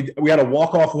game, and we had a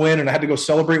walk-off win, and I had to go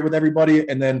celebrate with everybody.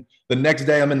 And then the next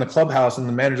day I'm in the clubhouse and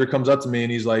the manager comes up to me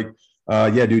and he's like,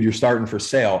 yeah, dude, you're starting for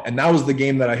Sale. And that was the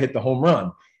game that I hit the home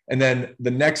run. And then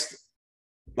the next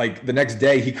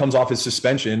day he comes off his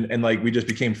suspension, and like, we just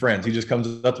became friends. He just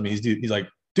comes up to me. He's like,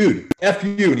 dude, F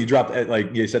you. And he dropped,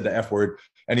 like, he said the F word.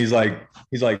 And he's like,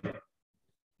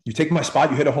 you take my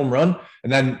spot, you hit a home run.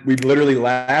 And then we literally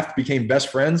laughed, became best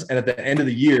friends. And at the end of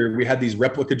the year, we had these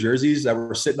replica jerseys that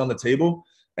were sitting on the table.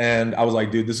 And I was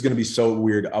like, dude, this is going to be so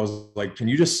weird. I was like, can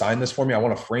you just sign this for me? I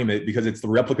want to frame it, because it's the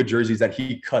replica jerseys that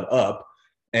he cut up.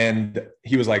 And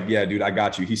he was like, yeah, dude, I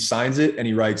got you. He signs it and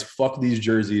he writes, fuck these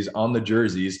jerseys on the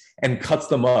jerseys, and cuts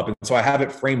them up. And so I have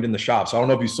it framed in the shop. So I don't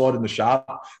know if you saw it in the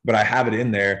shop, but I have it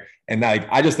in there. And like,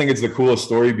 I just think it's the coolest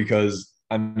story, because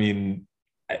I mean,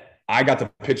 I got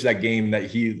to pitch that game that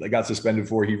he got suspended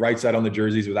for. He writes that on the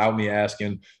jerseys without me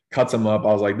asking, cuts them up.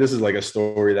 I was like, this is like a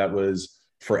story that was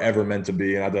forever meant to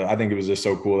be. And I think it was just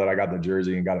so cool that I got the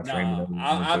jersey and got it framed.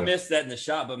 I missed that in the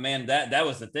shop, but man, that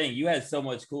was the thing. You had so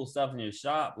much cool stuff in your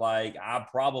shop. Like, a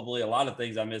lot of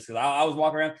things I missed, because I was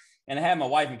walking around and I had my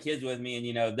wife and kids with me, and,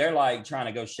 you know, they're like trying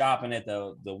to go shopping at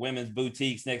the women's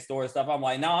boutiques next door and stuff. I'm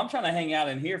like, no, I'm trying to hang out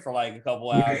in here for like a couple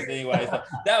hours anyway. So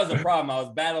that was the problem. I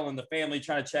was battling the family,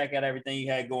 trying to check out everything you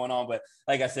had going on. But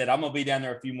like I said, I'm going to be down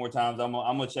there a few more times. I'm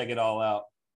going to check it all out.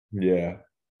 Yeah.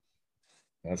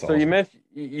 That's so awesome.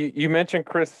 You mentioned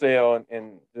Chris Sale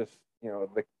and just, you know,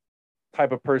 the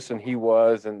type of person he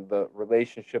was and the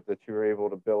relationship that you were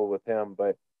able to build with him.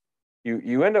 But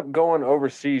you end up going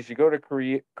overseas. You go to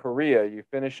Korea. You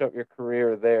finish up your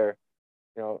career there.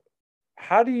 You know,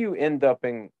 how do you end up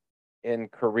in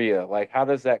Korea? Like, how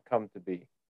does that come to be?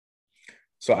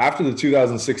 So after the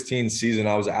 2016 season,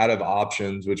 I was out of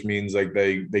options, which means like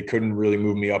they couldn't really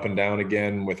move me up and down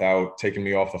again without taking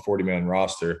me off the 40-man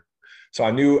roster. So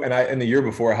I knew, and in the year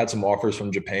before, I had some offers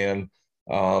from Japan.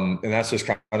 And that's just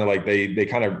kind of like they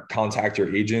kind of contact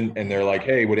your agent and they're like,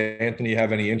 hey, would Anthony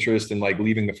have any interest in like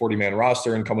leaving the 40-man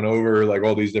roster and coming over, like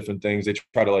all these different things. They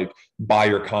try to like buy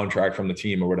your contract from the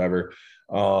team or whatever.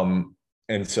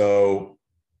 And so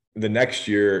the next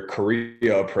year,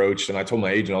 Korea approached, and I told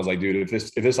my agent, I was like, dude,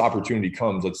 if this opportunity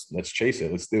comes, let's chase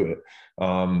it, let's do it.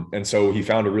 And so he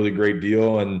found a really great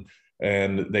deal,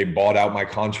 and they bought out my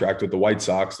contract with the White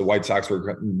Sox. The White Sox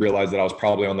realized that I was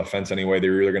probably on the fence anyway. They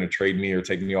were either going to trade me or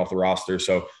take me off the roster.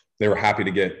 So they were happy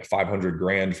to get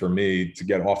 $500,000 for me to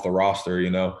get off the roster, you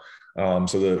know?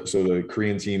 So the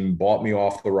Korean team bought me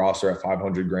off the roster at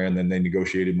 $500,000. Then they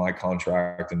negotiated my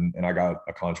contract, and I got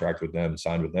a contract with them,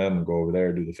 signed with them, and go over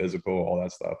there, do the physical, all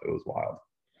that stuff. It was wild.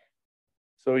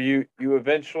 So you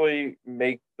eventually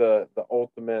make the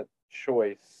ultimate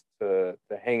choice to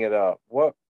hang it up.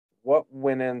 What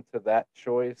went into that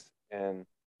choice, and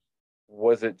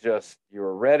was it just you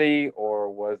were ready, or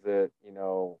was it, you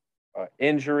know,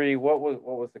 injury? What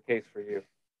was the case for you?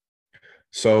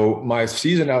 So my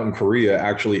season out in Korea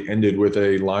actually ended with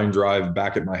a line drive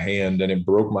back at my hand, and it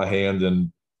broke my hand,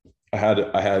 and I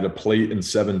had a plate and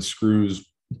 7 screws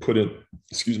put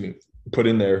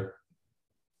in there.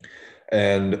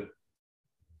 And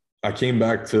I came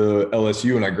back to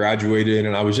LSU and I graduated,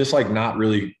 and I was just like not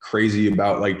really crazy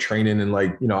about like training, and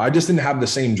like, you know, I just didn't have the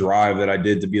same drive that I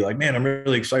did to be like, man, I'm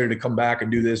really excited to come back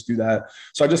and do this, do that.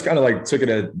 So I just kind of like took it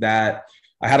at that.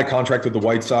 I had a contract with the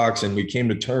White Sox, and we came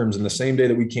to terms. And the same day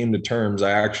that we came to terms,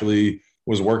 I actually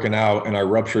was working out and I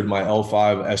ruptured my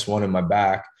L5 S1 in my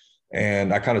back.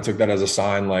 And I kind of took that as a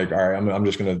sign, like, all right, I'm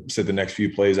just going to sit the next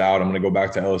few plays out. I'm going to go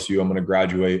back to LSU. I'm going to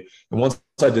graduate. And once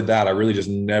I did that, I really just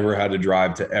never had to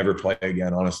drive to ever play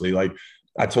again, honestly. Like,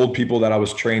 I told people that I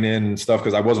was training and stuff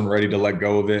because I wasn't ready to let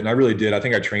go of it. And I really did. I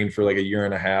think I trained for like a year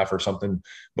and a half or something,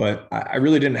 but I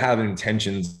really didn't have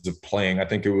intentions of playing. I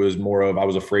think it was more of I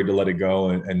was afraid to let it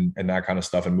go and that kind of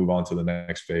stuff and move on to the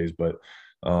next phase. But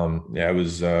yeah, it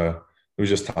was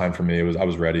just time for me. I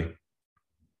was ready.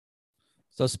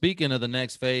 So speaking of the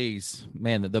next phase,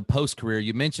 man, the post career,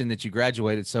 you mentioned that you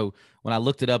graduated. So when I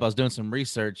looked it up, I was doing some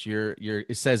research.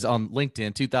 It says on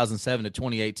LinkedIn, 2007 to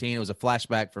 2018. It was a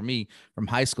flashback for me from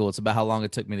high school. It's about how long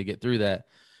it took me to get through that.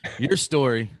 Your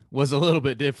story was a little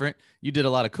bit different. You did a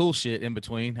lot of cool shit in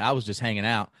between. I was just hanging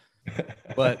out.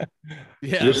 But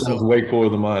yeah, yours sounds way cooler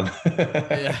than mine.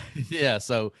 yeah.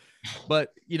 So,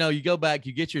 but you go back,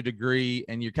 you get your degree,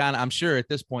 and you're I'm sure at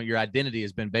this point your identity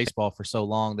has been baseball for so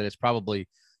long that it's probably,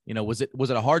 was it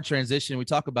a hard transition? We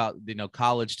talk about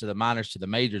college to the minors to the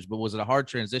majors, but was it a hard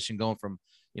transition going from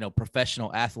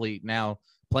professional athlete now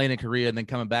playing in Korea and then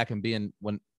coming back and being,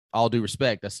 when all due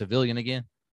respect, a civilian again?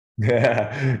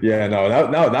 Yeah, no,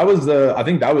 that was I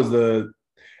think that was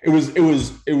it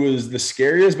was the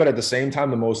scariest, but at the same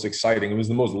time, the most exciting. It was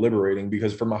the most liberating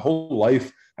because for my whole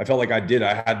life, I felt like I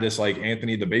had this like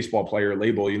Anthony, the baseball player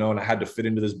label, and I had to fit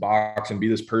into this box and be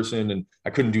this person. And I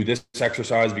couldn't do this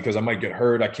exercise because I might get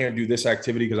hurt. I can't do this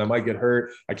activity because I might get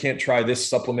hurt. I can't try this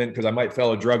supplement because I might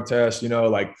fail a drug test,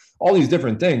 like all these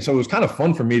different things. So it was kind of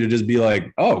fun for me to just be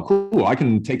like, oh, cool. I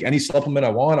can take any supplement I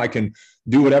want. I can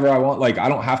do whatever I want. Like, I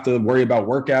don't have to worry about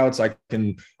workouts. I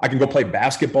can go play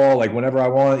basketball, like whenever I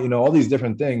want, all these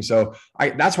different things. So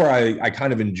that's where I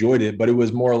kind of enjoyed it, but it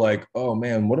was more like, oh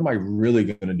man, what am I really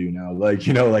going to do now? Like,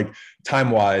 like time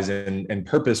wise and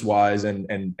purpose wise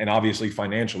and obviously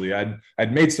financially.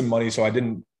 I'd made some money, so I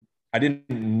didn't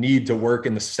need to work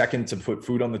in the second to put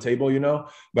food on the table,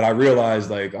 but I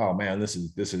realized like, oh man, this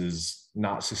is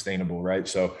not sustainable. Right.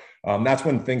 So that's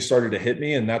when things started to hit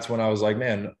me. And that's when I was like,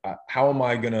 man, how am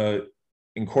I going to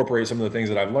incorporate some of the things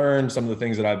that I've learned, some of the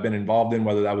things that I've been involved in,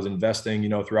 whether that was investing,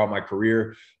 throughout my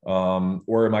career,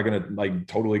 or am I going to like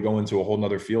totally go into a whole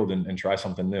nother field and try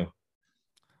something new?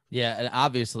 Yeah. And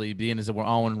obviously being as we're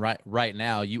on right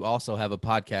now, you also have a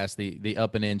podcast, the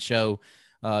Up and In Show.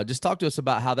 Just talk to us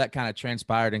about how that kind of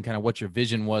transpired and kind of what your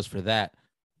vision was for that.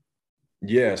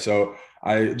 Yeah. So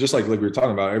I just like we were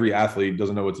talking about, every athlete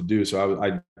doesn't know what to do.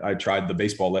 So I tried the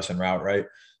baseball lesson route. Right.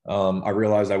 I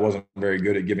realized I wasn't very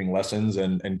good at giving lessons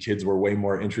and kids were way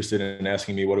more interested in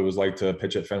asking me what it was like to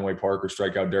pitch at Fenway Park or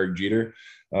strike out Derek Jeter.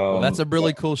 Well, that's a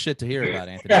really cool shit to hear about,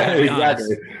 Anthony. Yeah,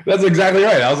 exactly. That's exactly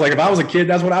right. I was like, if I was a kid,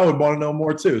 that's what I would want to know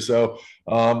more too. So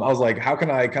I was like, how can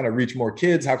I kind of reach more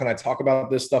kids? How can I talk about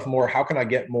this stuff more? How can I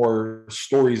get more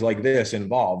stories like this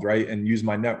involved, right? And use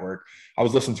my network. I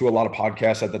was listening to a lot of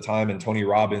podcasts at the time, and Tony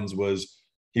Robbins was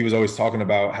always talking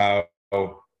about how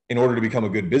in order to become a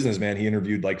good businessman, he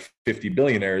interviewed like 50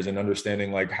 billionaires and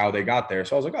understanding like how they got there.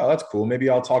 So I was like, oh, that's cool. Maybe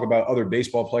I'll talk about other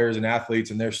baseball players and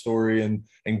athletes and their story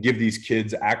and give these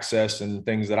kids access and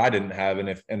things that I didn't have. And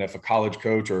if a college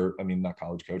coach, or not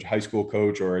college coach, high school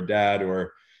coach or a dad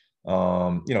or,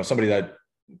 somebody that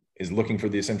is looking for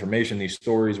this information, these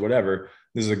stories, whatever,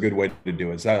 this is a good way to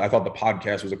do it. So I thought the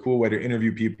podcast was a cool way to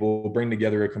interview people, bring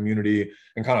together a community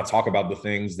and kind of talk about the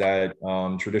things that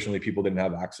traditionally people didn't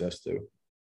have access to.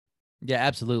 Yeah,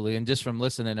 absolutely. And just from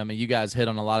listening, you guys hit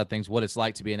on a lot of things, what it's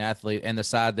like to be an athlete, and the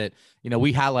side that,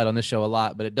 we highlight on this show a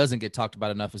lot, but it doesn't get talked about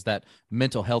enough, is that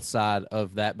mental health side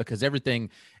of that, because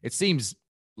everything, it seems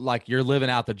like you're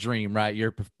living out the dream, right?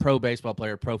 You're a pro baseball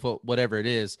player, pro football, whatever it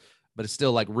is, but it's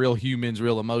still like real humans,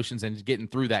 real emotions, and getting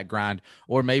through that grind,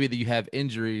 or maybe that you have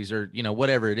injuries or,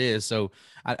 whatever it is. So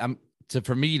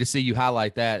for me to see you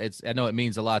highlight that, I know it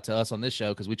means a lot to us on this show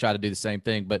because we try to do the same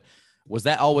thing, but was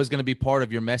that always going to be part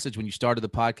of your message when you started the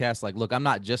podcast? Like, look, I'm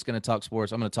not just going to talk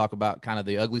sports. I'm going to talk about kind of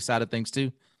the ugly side of things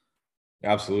too.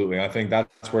 Absolutely. I think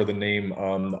that's where the name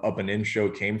the Up and In Show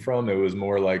came from. It was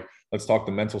more like, let's talk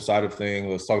the mental side of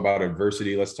things. Let's talk about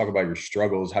adversity. Let's talk about your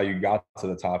struggles, how you got to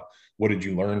the top. What did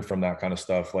you learn from that kind of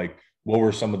stuff? Like, what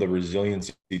were some of the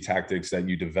resiliency tactics that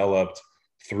you developed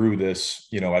through this,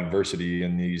 adversity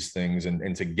and these things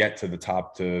and to get to the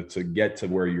top, to get to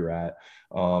where you're at.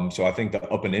 So I think the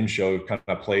Up and In Show kind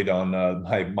of played on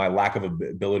my lack of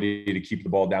ability to keep the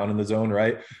ball down in the zone.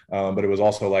 Right. But it was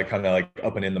also like kind of like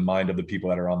up and in the mind of the people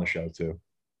that are on the show too.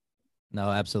 No,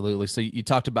 absolutely. So you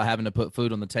talked about having to put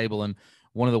food on the table. And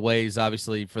one of the ways,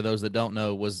 obviously, for those that don't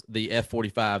know, was the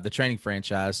F45, the training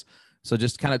franchise. So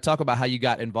just kind of talk about how you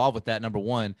got involved with that, number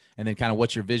one, and then kind of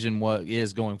what your vision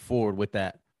is going forward with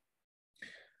that.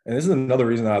 And this is another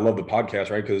reason that I love the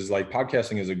podcast, right? Because like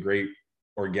podcasting is a great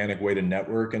organic way to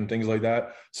network and things like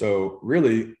that. So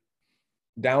really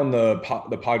down the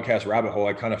podcast rabbit hole,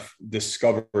 I kind of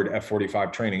discovered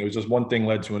F45 training. It was just one thing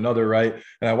led to another, right?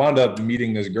 And I wound up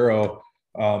meeting this girl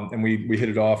And we hit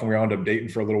it off and we wound up dating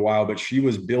for a little while, but she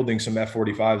was building some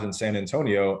F-45s in San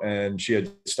Antonio, and she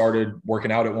had started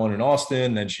working out at one in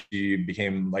Austin. Then she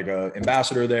became like an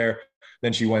ambassador there.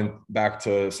 Then she went back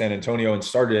to San Antonio and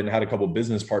started it and had a couple of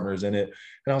business partners in it.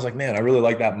 And I was like, man, I really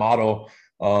like that model.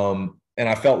 And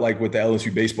I felt like with the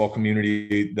LSU baseball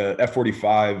community, the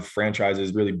F-45 franchise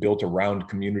is really built around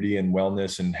community and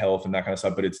wellness and health and that kind of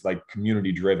stuff, but it's like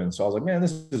community driven. So I was like, man,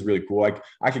 this is really cool. Like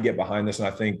I could get behind this. And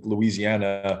I think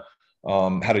Louisiana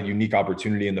had a unique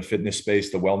opportunity in the fitness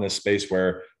space, the wellness space,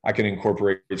 where I can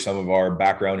incorporate some of our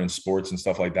background in sports and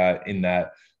stuff like that in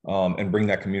that. And bring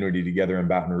that community together in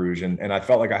Baton Rouge. And I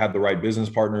felt like I had the right business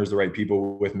partners, the right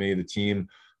people with me, the team,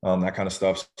 that kind of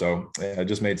stuff. So it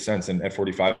just made sense. And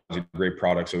F-45 is a great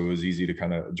product, so it was easy to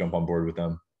kind of jump on board with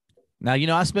them. Now,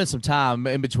 I spent some time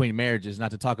in between marriages,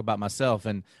 not to talk about myself,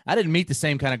 and I didn't meet the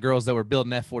same kind of girls that were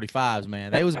building F-45s,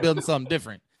 man. They was building something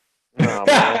different. Oh,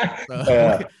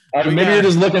 maybe you're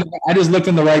just looking. I just looked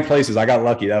in the right places. I got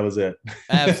lucky. That was it.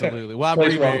 Absolutely. Well, I'm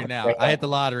remarried now. I hit the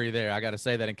lottery there. I got to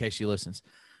say that in case she listens.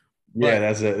 Yeah,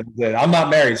 that's it. I'm not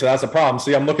married, so that's a problem.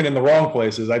 See, I'm looking in the wrong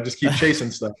places. I just keep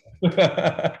chasing stuff.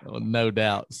 Well, no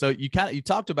doubt. So you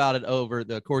talked about it over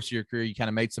the course of your career. You kind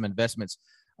of made some investments.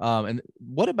 And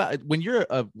what about when you're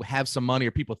have some money,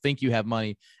 or people think you have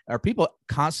money? Are people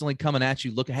constantly coming at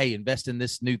you, looking, hey, invest in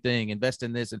this new thing, invest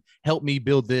in this, and help me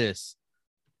build this?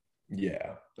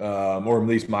 Yeah. Or at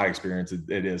least my experience,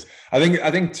 it is. I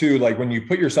think too, like when you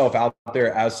put yourself out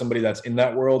there as somebody that's in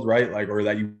that world, right? Like, or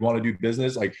that you want to do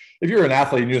business, like if you're an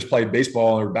athlete and you just play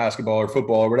baseball or basketball or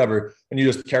football or whatever, and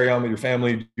you just carry on with your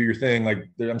family, do your thing, like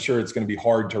I'm sure it's going to be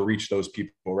hard to reach those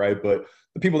people. Right. But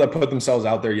the people that put themselves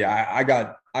out there, yeah, I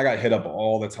got hit up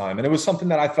all the time. And it was something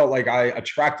that I felt like I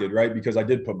attracted, right? Because I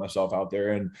did put myself out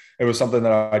there, and it was something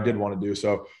that I did want to do.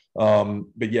 So,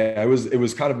 but yeah, it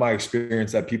was kind of my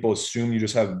experience that people assume you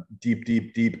just have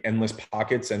deep, endless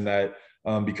pockets, and that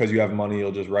because you have money,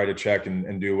 you'll just write a check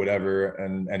and do whatever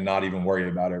and not even worry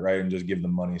about it, right? And just give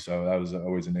them money. So that was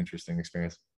always an interesting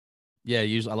experience. Yeah,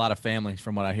 usually a lot of families,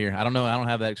 from what I hear. I don't know. I don't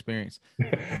have that experience,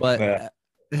 but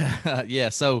yeah.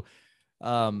 So,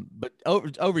 but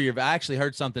over your, I actually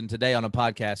heard something today on a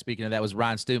podcast. Speaking of that, was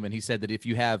Ryan Stewman. He said that if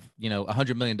you have,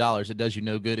 $100 million, it does you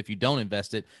no good if you don't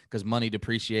invest it, because money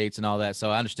depreciates and all that. So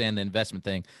I understand the investment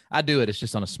thing. I do it. It's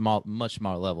just on a much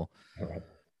smaller level. All right.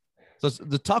 So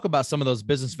to talk about some of those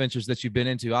business ventures that you've been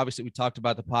into, obviously we talked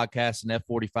about the podcast and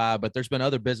F-45, but there's been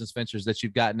other business ventures that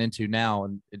you've gotten into now.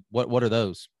 And what are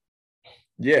those?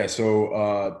 Yeah.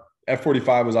 So,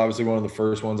 F-45 was obviously one of the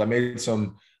first ones. I made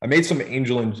some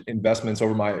angel investments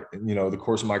over the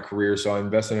course of my career. So I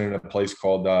invested in a place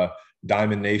called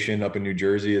Diamond Nation up in New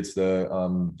Jersey. It's the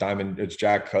it's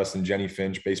Jack Cuss and Jenny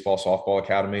Finch Baseball Softball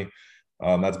Academy.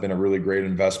 That's been a really great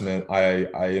investment.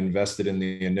 I invested in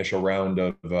the initial round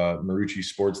of Marucci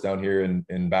Sports down here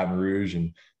in Baton Rouge,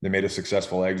 and they made a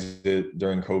successful exit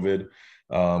during COVID,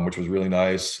 which was really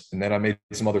nice. And then I made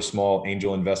some other small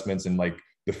angel investments in like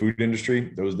the food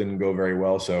industry. Those didn't go very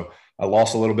well. So I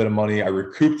lost a little bit of money. I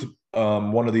recouped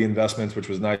one of the investments, which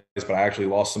was nice, but I actually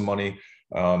lost some money.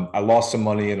 I lost some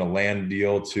money in a land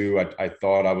deal too. I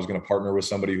thought I was going to partner with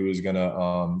somebody who was going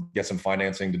to get some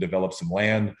financing to develop some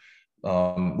land.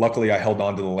 Luckily I held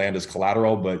on to the land as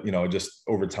collateral, but just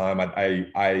over time,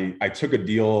 I took a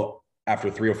deal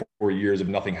after 3 or 4 years of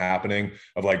nothing happening,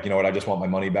 of like, I just want my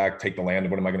money back, take the land.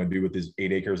 What am I going to do with this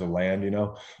 8 acres of land,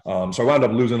 So I wound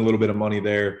up losing a little bit of money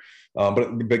there,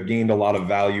 but gained a lot of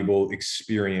valuable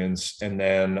experience. And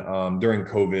then during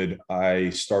COVID,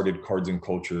 I started Cards and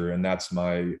Culture, and that's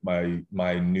my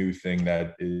new thing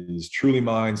that is truly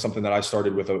mine, something that I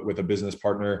started with a business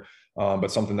partner,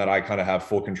 but something that I kind of have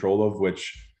full control of,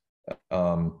 which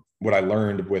what I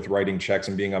learned with writing checks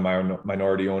and being a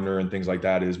minority owner and things like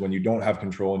that is when you don't have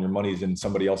control and your money's in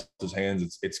somebody else's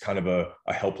hands, it's kind of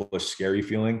a helpless, scary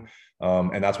feeling.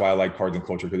 And that's why I like Cards and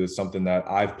Culture, because it's something that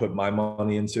I've put my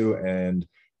money into, and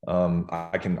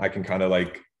I can kind of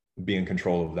like be in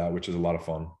control of that, which is a lot of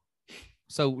fun.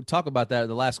 So talk about that.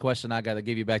 The last question I got to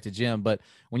give you back to Jim, but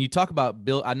when you talk about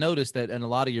Bill, I noticed that in a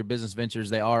lot of your business ventures,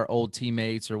 they are old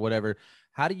teammates or whatever.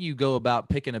 How do you go about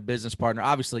picking a business partner?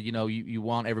 Obviously, you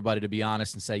want everybody to be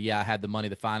honest and say, yeah, I had the money,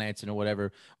 the financing or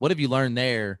whatever. What have you learned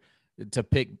there to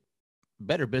pick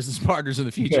better business partners in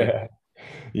the future?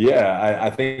 Yeah. I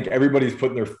think everybody's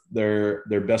putting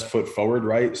their best foot forward,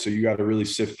 right? So you got to really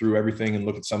sift through everything and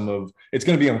look at it's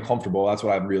going to be uncomfortable. That's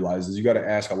what I've realized, is you got to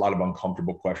ask a lot of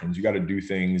uncomfortable questions. You got to do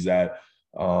things that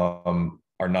are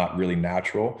not really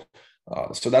natural.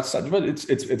 So but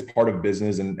it's part of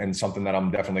business and something that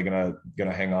I'm definitely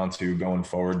gonna hang on to going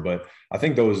forward. But I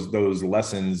think those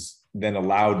lessons then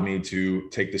allowed me to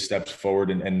take the steps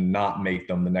forward and not make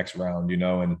them the next round, you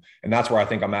know, and that's where I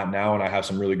think I'm at now. And I have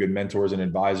some really good mentors and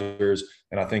advisors.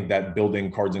 And I think that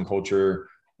building Cards and Culture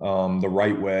the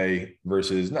right way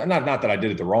versus not that I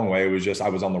did it the wrong way. It was just I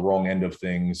was on the wrong end of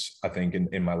things, I think,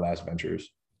 in my last ventures.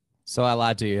 So I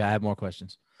lied to you. I have more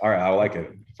questions. All right, I like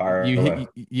it. Fire away.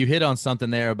 You hit on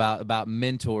something there about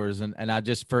mentors, and I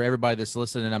just, for everybody that's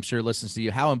listening, and I'm sure listens to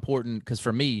you, how important, because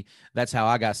for me, that's how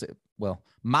I got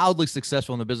mildly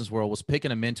successful in the business world, was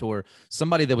picking a mentor,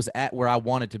 somebody that was at where I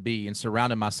wanted to be, and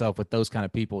surrounding myself with those kind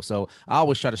of people. So I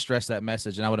always try to stress that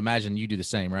message, and I would imagine you do the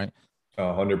same, right?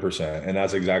 100%. And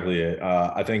that's exactly it.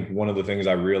 I think one of the things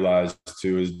I realized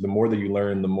too is the more that you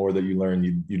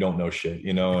learn, you don't know shit,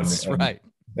 you know, That's right.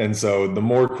 And so the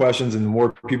more questions and the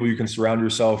more people you can surround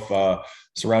yourself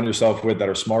with that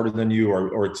are smarter than you,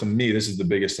 or to me, this is the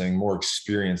biggest thing, more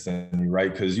experienced than you,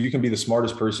 right? Because you can be the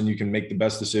smartest person, you can make the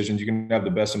best decisions, you can have the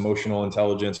best emotional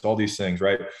intelligence, all these things,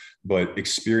 right? But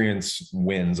experience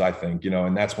wins, I think, you know,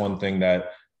 and that's one thing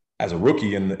that as a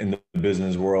rookie in the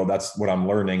business world, that's what I'm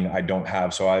learning I don't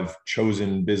have. So I've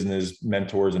chosen business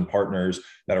mentors and partners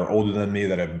that are older than me,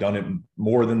 that have done it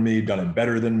more than me, done it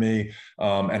better than me,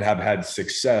 and have had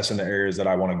success in the areas that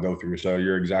I want to go through. So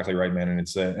you're exactly right, man.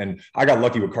 And and I got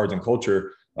lucky with Cards and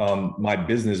Culture. My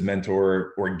business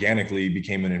mentor organically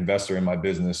became an investor in my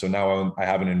business. So now I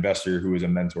have an investor who is a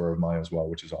mentor of mine as well,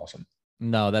 which is awesome.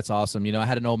 No, that's awesome. You know, I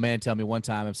had an old man tell me one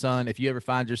time, son, if you ever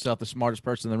find yourself the smartest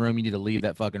person in the room, you need to leave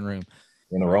that fucking room.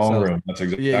 In the wrong room. That's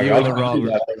exactly. Yeah, you're in the wrong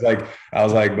room. I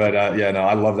was like, but yeah, no,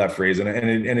 I love that phrase, and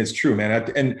it's true,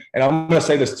 man. And I'm gonna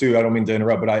say this too. I don't mean to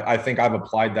interrupt, but I think I've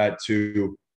applied that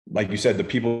to, like you said, the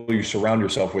people you surround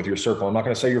yourself with, your circle. I'm not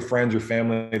gonna say your friends, your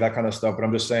family, that kind of stuff, but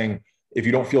I'm just saying, if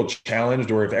you don't feel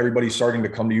challenged, or if everybody's starting to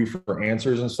come to you for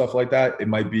answers and stuff like that, it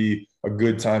might be a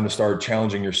good time to start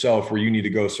challenging yourself, where you need to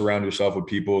go surround yourself with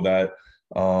people that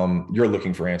you're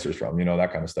looking for answers from, you know,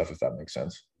 that kind of stuff, if that makes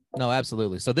sense. No,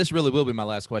 absolutely. So this really will be my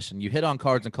last question. You hit on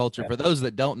Cards and Culture. For those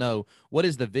that don't know, what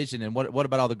is the vision, and what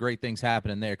about all the great things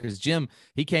happening there? Because Jim,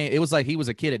 it was like he was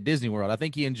a kid at Disney World. I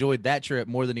think he enjoyed that trip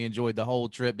more than he enjoyed the whole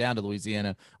trip down to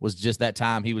Louisiana, was just that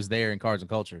time he was there in Cards and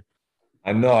Culture.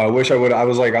 I know. I wish I would. I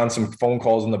was like on some phone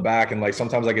calls in the back, and like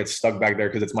sometimes I get stuck back there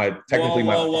because it's technically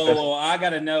my. Whoa! I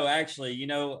gotta know. Actually, you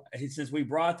know, since we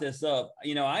brought this up,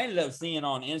 you know, I ended up seeing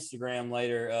on Instagram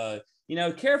later. You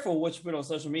know, careful what you put on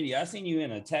social media. I seen you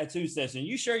in a tattoo session.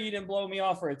 You sure you didn't blow me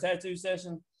off for a tattoo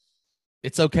session?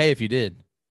 It's okay if you did.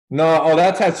 No,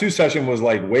 that tattoo session was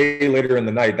like way later in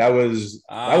the night. That was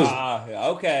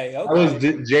okay. That was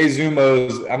Jay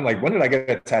Zumo's. I'm like, when did I get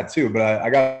a tattoo? But I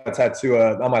got a tattoo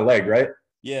on my leg, right?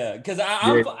 Yeah, because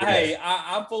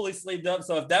I'm fully sleeved up.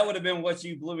 So if that would have been what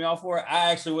you blew me off for,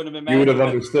 I actually wouldn't have been mad. You would have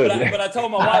understood. But I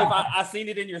told my wife, I seen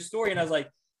it in your story, and I was like,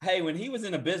 hey, when he was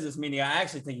in a business meeting, I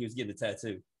actually think he was getting a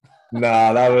tattoo.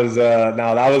 That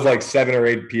was like 7 or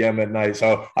 8 p.m. at night.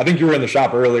 So I think you were in the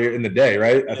shop earlier in the day,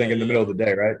 right? I think in the middle of the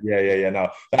day, right? Yeah. No,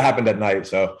 that happened at night.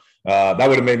 So that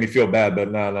would have made me feel bad,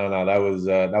 but no. That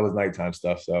was nighttime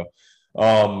stuff. So,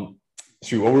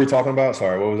 shoot, what were we talking about?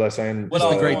 Sorry, what was I saying? What's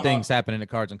the great things happening at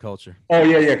Cards and Culture? Oh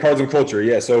yeah, Cards and Culture.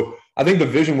 Yeah. So I think the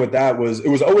vision with that was, it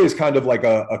was always kind of like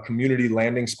a community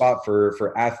landing spot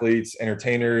for athletes,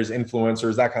 entertainers,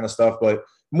 influencers, that kind of stuff. But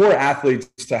more athletes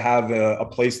to have a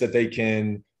place that they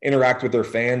can interact with their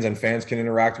fans, and fans can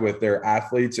interact with their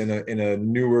athletes in a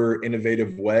newer,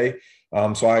 innovative way.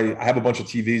 So I have a bunch of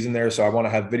TVs in there. So I want to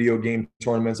have video game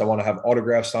tournaments. I want to have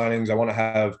autograph signings. I want to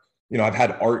have, you know, I've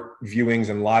had art viewings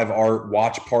and live art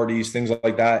watch parties, things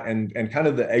like that. And kind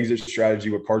of the exit strategy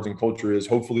with Cards and Culture is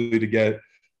hopefully to get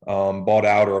bought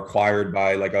out or acquired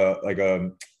by like a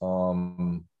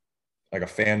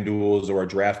FanDuel's or a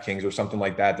DraftKings or something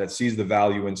like that sees the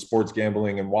value in sports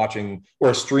gambling and watching, or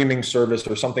a streaming service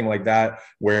or something like that,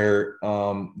 where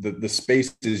the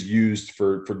space is used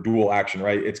for dual action,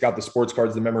 right? It's got the sports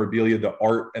cards, the memorabilia, the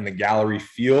art, and the gallery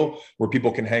feel, where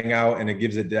people can hang out, and it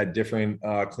gives it that different,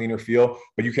 cleaner feel.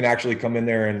 But you can actually come in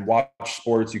there and watch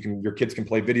sports. Your kids can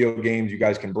play video games. You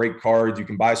guys can break cards. You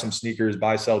can buy some sneakers,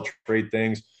 buy, sell, trade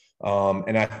things.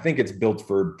 And I think it's built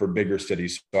for bigger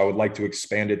cities. So I would like to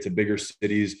expand it to bigger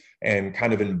cities, and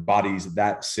kind of embodies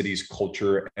that city's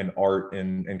culture and art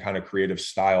and kind of creative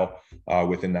style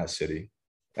within that city.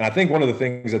 And I think one of the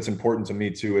things that's important to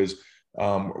me too is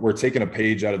we're taking a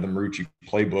page out of the Marucci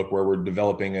playbook, where we're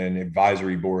developing an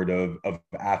advisory board of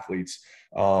athletes,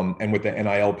 and with the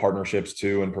NIL partnerships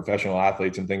too, and professional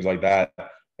athletes and things like that.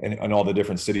 And all the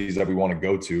different cities that we want to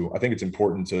go to. I think it's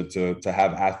important to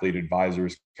have athlete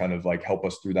advisors kind of like help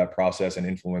us through that process and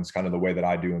influence kind of the way that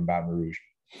I do in Baton Rouge.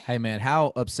 Hey man,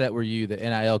 how upset were you that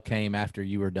NIL came after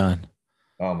you were done?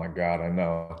 Oh my God, I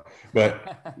know.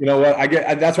 But you know what?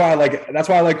 That's why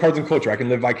I like cards and culture. I can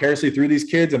live vicariously through these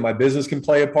kids and my business can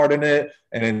play a part in it.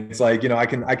 And it's like, I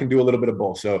can do a little bit of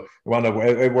both. So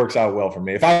it works out well for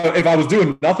me. If I was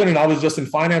doing nothing and I was just in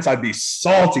finance, I'd be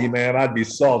salty, man. I'd be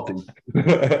salty.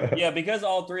 Yeah, because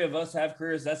all three of us have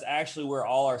careers, that's actually where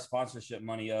all our sponsorship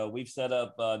money, we've set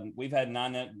up, we've had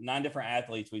nine different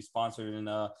athletes we sponsored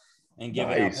and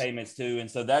giving out payments to. And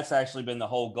so that's actually been the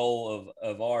whole goal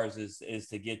of ours is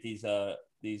to get these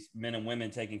men and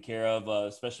women taken care of,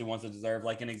 especially ones that deserve.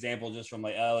 Like an example, just from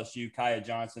like LSU, Kaya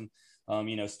Johnson,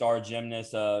 star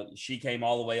gymnast. She came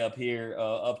all the way up here,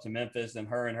 up to Memphis, and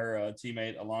her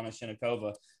teammate, Alana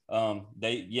Shinikova,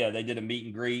 they did a meet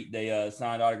and greet. They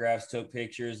signed autographs, took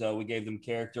pictures. We gave them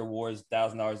character awards,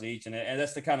 $1,000 each. And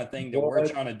that's the kind of thing that we're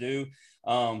trying to do.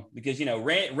 Because,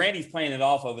 Randy's playing it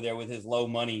off over there with his low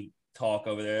money talk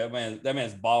over there. That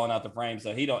man's balling out the frame,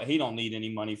 so he don't need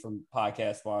any money from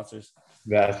podcast sponsors.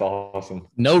 That's awesome.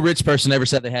 No rich person ever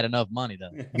said they had enough money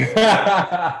though.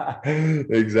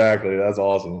 Exactly. That's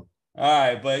awesome. All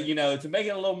right, but to make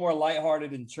it a little more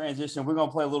lighthearted and transition, we're gonna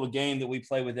play a little game that we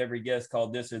play with every guest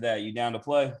called This or That. You down to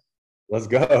play? Let's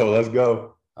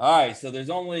go. All right, so there's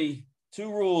only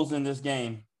 2 rules in this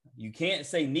game. You can't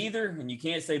say neither and you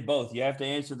can't say both. You have to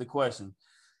answer the question.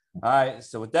 All right,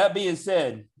 so with that being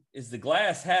said, is the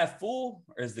glass half full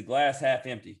or is the glass half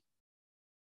empty?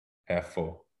 Half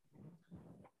full.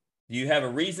 Do you have a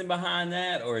reason behind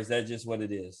that, or is that just what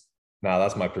it is? No,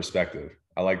 that's my perspective.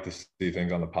 I like to see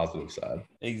things on the positive side.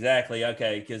 Exactly.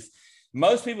 Okay. Because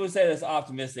most people would say that's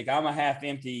optimistic. I'm a half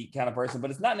empty kind of person,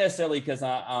 but it's not necessarily because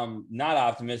I'm not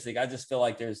optimistic. I just feel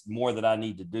like there's more that I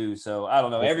need to do. So I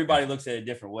don't know. Everybody looks at it a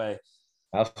different way.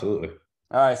 Absolutely.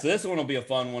 All right, so this one will be a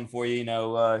fun one for you.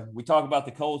 We talk about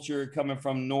the culture coming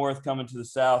from north, coming to the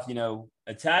south.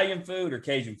 Italian food or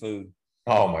Cajun food?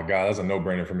 Oh my God, that's a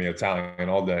no-brainer for me. Italian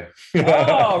all day.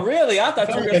 Oh, really? I thought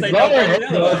you were going to say no-brainer.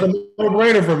 It's a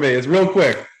no-brainer for me. It's real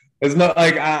quick. It's not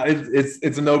like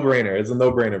it's a no-brainer. It's a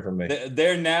no-brainer for me.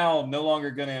 They're now no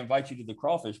longer going to invite you to the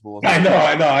crawfish bowl. I know.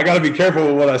 I got to be careful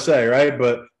with what I say, right?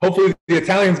 But hopefully the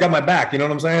Italians got my back. You know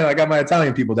what I'm saying? I got my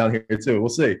Italian people down here too. We'll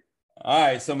see. All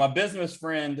right, so my business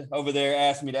friend over there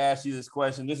asked me to ask you this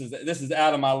question. This is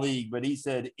out of my league, but he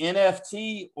said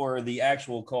NFT or the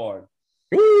actual card?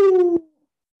 Ooh.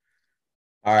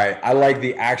 All right, I like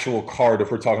the actual card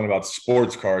if we're talking about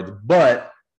sports cards,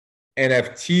 but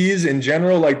NFTs in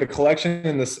general, like the collection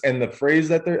and the phrase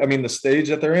that the stage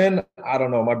that they're in, I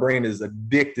don't know. My brain is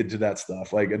addicted to that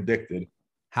stuff, like addicted.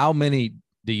 How many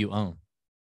do you own?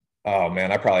 Oh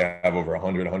man, I probably have over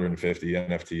 100, 150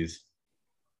 NFTs.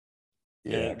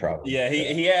 Yeah, probably. Yeah,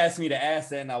 he asked me to ask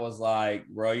that, and I was like,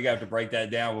 "Bro, you got to break that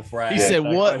down before I." He said,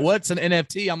 "What's an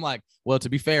NFT?" I'm like, "Well, to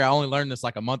be fair, I only learned this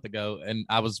like a month ago, and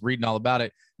I was reading all about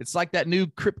it. It's like that new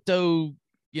crypto,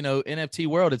 NFT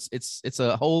world. It's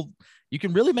a whole. You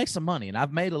can really make some money, and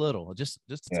I've made a little, just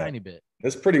a tiny bit.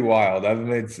 It's pretty wild.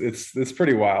 It's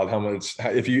pretty wild how much.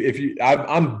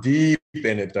 I'm deep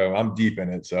in it though. I'm deep in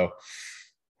it. So.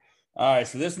 All right,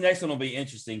 so this next one will be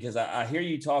interesting because I hear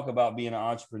you talk about being an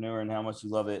entrepreneur and how much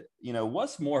you love it.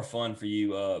 What's more fun for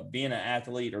you, being an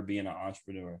athlete or being an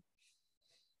entrepreneur?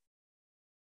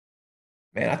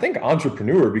 Man, I think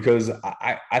entrepreneur because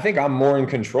I think I'm more in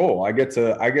control. I get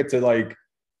to like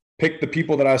pick the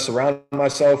people that I surround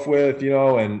myself with,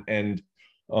 and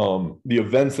the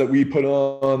events that we put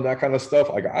on, that kind of stuff.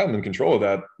 Like I'm in control of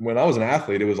that. When I was an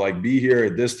athlete, it was like, be here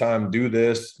at this time, do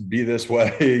this, be this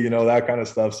way, that kind of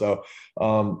stuff. So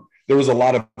there was a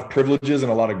lot of privileges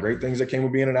and a lot of great things that came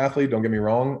with being an athlete. Don't get me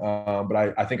wrong.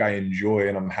 But I think I enjoy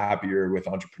and I'm happier with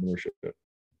entrepreneurship.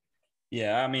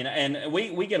 Yeah, and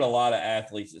we get a lot of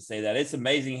athletes that say that. It's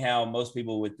amazing how most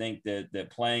people would think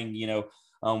that playing,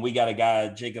 we got a guy,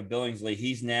 Jacob Billingsley.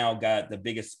 He's now got the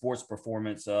biggest sports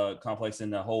performance complex in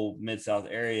the whole Mid-South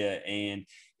area. And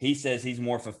he says he's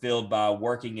more fulfilled by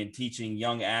working and teaching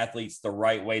young athletes the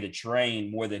right way to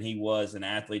train more than he was an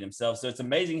athlete himself. So it's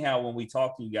amazing how when we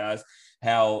talk to you guys,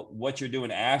 how what you're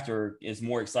doing after is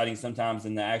more exciting sometimes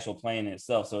than the actual playing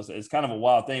itself. So it's kind of a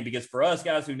wild thing because for us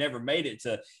guys who never made it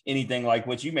to anything like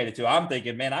what you made it to, I'm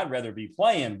thinking, man, I'd rather be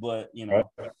playing, but Right.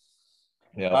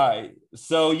 Yeah. All right.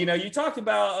 So, you talked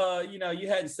about, you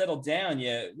hadn't settled down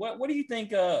yet. What do you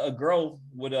think a girl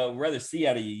would rather see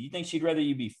out of you? You think she'd rather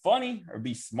you be funny or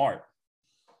be smart?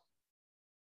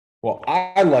 Well,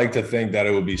 I like to think that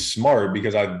it would be smart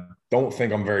because I don't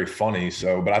think I'm very funny.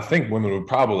 But I think women would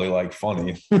probably like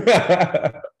funny.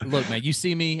 Look, man, you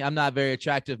see me, I'm not very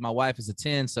attractive. My wife is a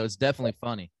 10, so it's definitely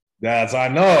funny. I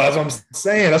know. That's what I'm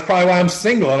saying. That's probably why I'm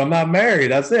single and I'm not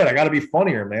married. That's it. I got to be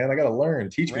funnier, man. I got to learn.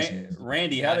 Teach me.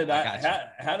 Randy, how did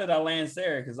I land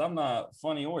Sarah? Because I'm not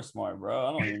funny or smart, bro.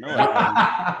 I don't even know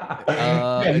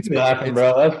what it's laughing,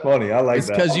 bro. That's funny. I like that. It's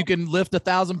because you can lift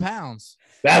 1,000 pounds.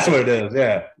 That's what it is.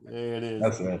 Yeah. There it is.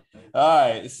 That's it.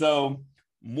 All right. So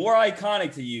more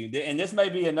iconic to you, and this may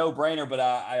be a no-brainer, but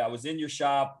I was in your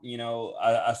shop. You know,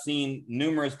 I've seen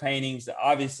numerous paintings.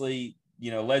 Obviously, you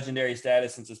know, legendary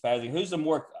status since his passing. Who's the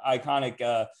more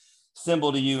iconic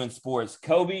symbol to you in sports,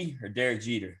 Kobe or Derek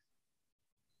Jeter?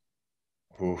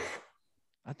 Oof.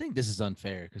 I think this is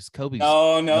unfair because Kobe.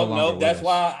 No. That's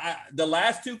why the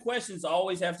last two questions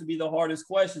always have to be the hardest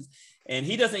questions. And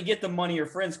he doesn't get the money or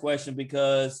friends question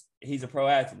because he's a pro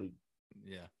athlete.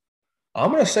 Yeah. I'm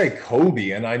going to say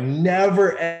Kobe, and I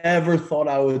never, ever thought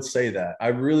I would say that. I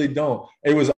really don't.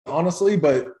 It was honestly,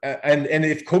 but and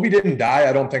if Kobe didn't die,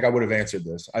 I don't think I would have answered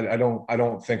this. I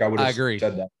don't think I would have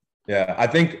said that. Yeah, I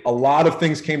think a lot of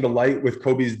things came to light with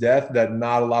Kobe's death that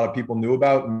not a lot of people knew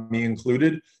about, me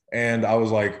included. And I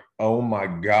was like, oh my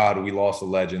God, we lost a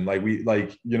legend.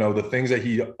 The things that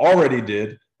he already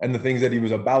did and the things that he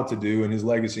was about to do and his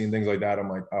legacy and things like that. I'm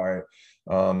like, all right.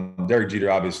 Derek Jeter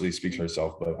obviously speaks for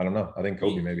himself, but I don't know. I think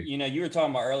Kobe maybe. You know, you were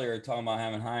talking about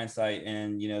having hindsight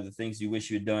and, you know, the things you wish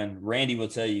you had done. Randy will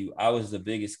tell you, I was the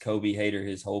biggest Kobe hater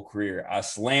his whole career. I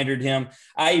slandered him.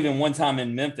 I even one time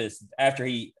in Memphis, after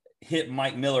he hit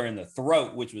Mike Miller in the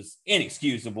throat, which was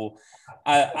inexcusable,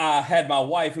 I had my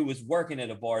wife who was working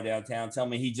at a bar downtown tell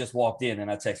me he just walked in,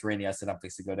 and I texted Randy. I said, I'm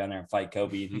fixing to go down there and fight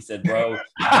Kobe. And he said,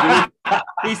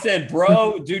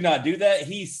 bro, do not do that.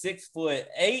 He's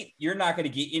 6'8". You're not going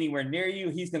to get anywhere near you.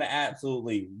 He's going to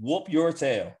absolutely whoop your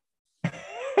tail.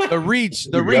 The reach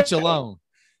alone.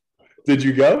 Did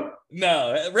you go?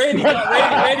 No, Randy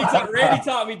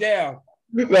taught me down.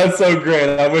 That's so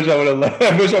great. I wish I would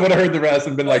have heard the rest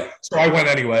and been like, so I went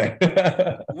anyway.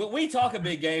 We talk a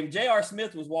big game. J.R.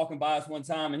 Smith was walking by us one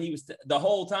time, and he was the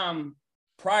whole time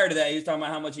prior to that, he was talking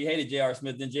about how much he hated J.R.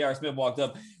 Smith. Then J.R. Smith walked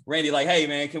up, Randy, like, hey,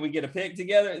 man, can we get a pic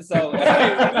together? So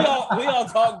we all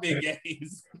talk big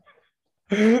games.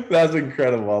 That's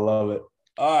incredible. I love it.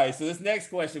 All right, so this next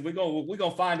question, we're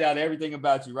gonna find out everything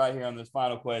about you right here on this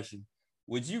final question.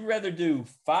 Would you rather do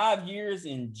 5 years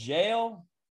in jail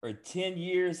or 10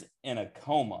 years in a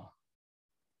coma?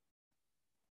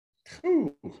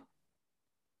 Ooh.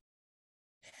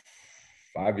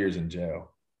 5 years in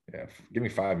jail. Yeah, give me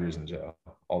 5 years in jail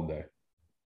all day.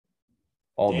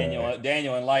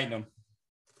 Daniel, enlighten him.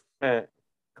 Man,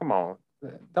 come on.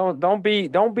 Don't be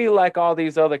like all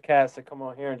these other cats that come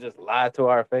on here and just lie to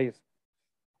our face.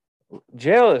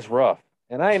 Jail is rough.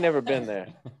 And I ain't never been there.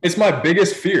 It's my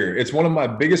biggest fear. It's one of my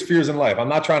biggest fears in life. I'm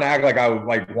not trying to act like I would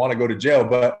want to go to jail,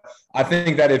 but I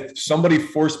think that if somebody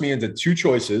forced me into two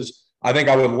choices, I think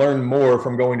I would learn more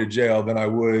from going to jail than I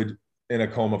would in a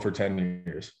coma for 10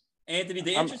 years. Anthony,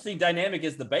 the interesting dynamic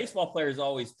is the baseball players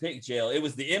always pick jail. It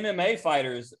was the MMA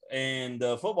fighters and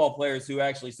the football players who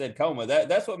actually said coma.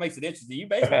 That's what makes it interesting. You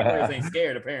baseball players ain't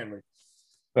scared, apparently.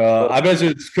 I bet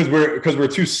it's because we're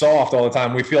too soft all the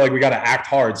time. We feel like we got to act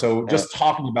hard. So just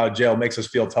talking about jail makes us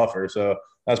feel tougher. So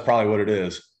that's probably what it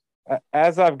is.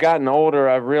 As I've gotten older,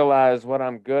 I've realized what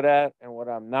I'm good at and what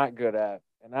I'm not good at.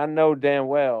 And I know damn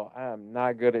well I am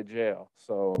not good at jail.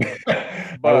 So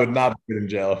I would not be good in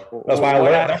jail. That's why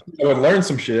I would learn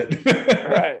some shit.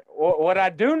 Right. What I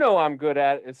do know I'm good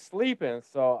at is sleeping.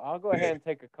 So I'll go ahead and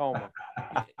take a coma.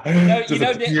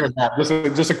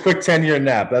 Just a quick 10-year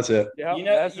nap. That's it. Yep,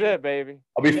 that's it, baby.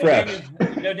 I'll be fresh.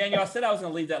 Daniel, I said I was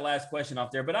going to leave that last question off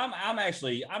there, but I'm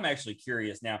actually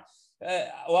curious now.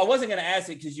 Well, I wasn't going to ask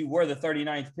it because you were the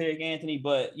 39th pick, Anthony,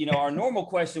 but, our normal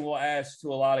question we'll ask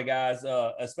to a lot of guys,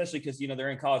 especially because, they're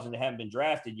in college and they haven't been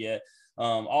drafted yet.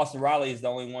 Austin Riley is the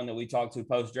only one that we talked to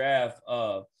post-draft.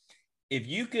 If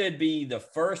you could be the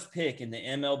first pick in the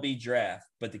MLB draft,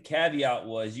 but the caveat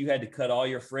was you had to cut all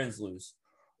your friends loose,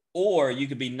 or you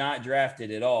could be not drafted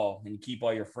at all and keep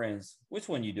all your friends, which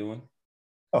one you doing?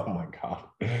 Oh, my God.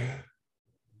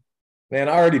 Man,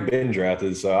 I already been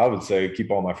drafted, so I would say keep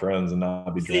all my friends and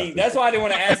not be drafted. See, that's why I didn't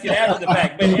want to ask it after the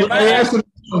fact. But if I asked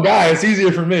guy, it's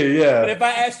easier for me, yeah. But if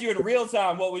I asked you in real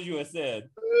time, what would you have said?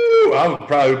 Ooh, I would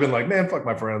probably have been like, man, fuck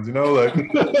my friends, like.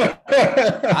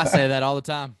 I say that all the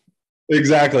time.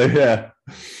 Exactly, yeah.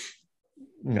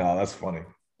 No, that's funny.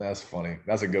 That's funny.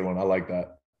 That's a good one. I like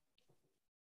that.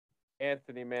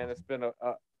 Anthony, man, it's been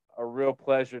a real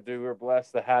pleasure, dude. We're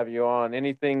blessed to have you on.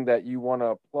 Anything that you want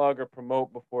to plug or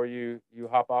promote before you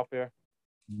hop off here?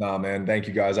 Nah, man. Thank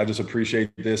you, guys. I just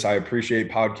appreciate this. I appreciate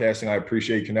podcasting. I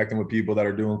appreciate connecting with people that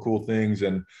are doing cool things.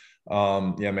 And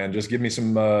Yeah, man, just give me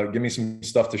some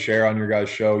stuff to share on your guys'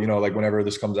 show, you know, like whenever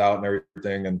this comes out and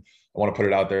everything. And I want to put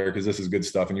it out there because this is good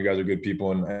stuff and you guys are good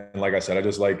people. And like I said, I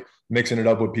just like mixing it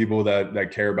up with people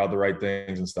that care about the right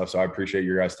things and stuff. So I appreciate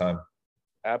your guys' time.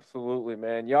 Absolutely,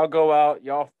 man. Y'all go out,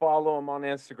 y'all follow him on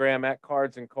Instagram at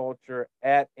Cards and Culture,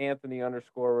 at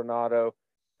Anthony_Renato.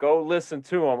 Go listen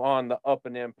to him on the Up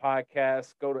and In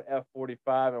podcast. Go to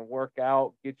F45 and work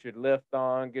out, get your lift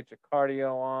on, get your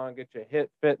cardio on, get your HIIT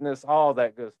fitness, all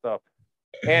that good stuff.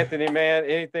 Anthony, man,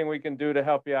 anything we can do to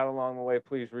help you out along the way,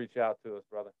 please reach out to us,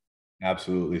 brother.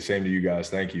 Absolutely. Same to you guys.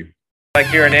 Thank you. Like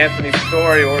hearing Anthony's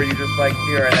story, or you just like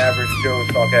hearing Average Joe's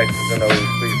talk X's and O's,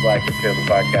 please like and share the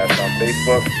podcast on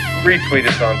Facebook, retweet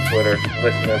us on Twitter,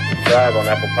 listen and subscribe on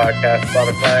Apple Podcasts,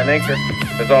 Spotify, and Anchor.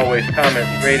 As always,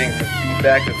 comments, ratings, and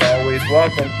feedback is always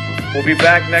welcome. We'll be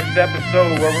back next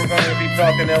episode where we're going to be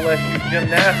talking LSU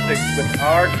gymnastics with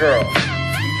our girl,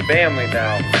 family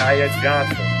now, Kaya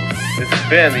Johnson. This has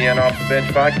been the Off the Bench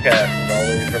podcast. As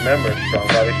always, remember, strong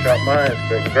body, sharp minds,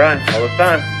 great grind all the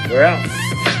time. We're out.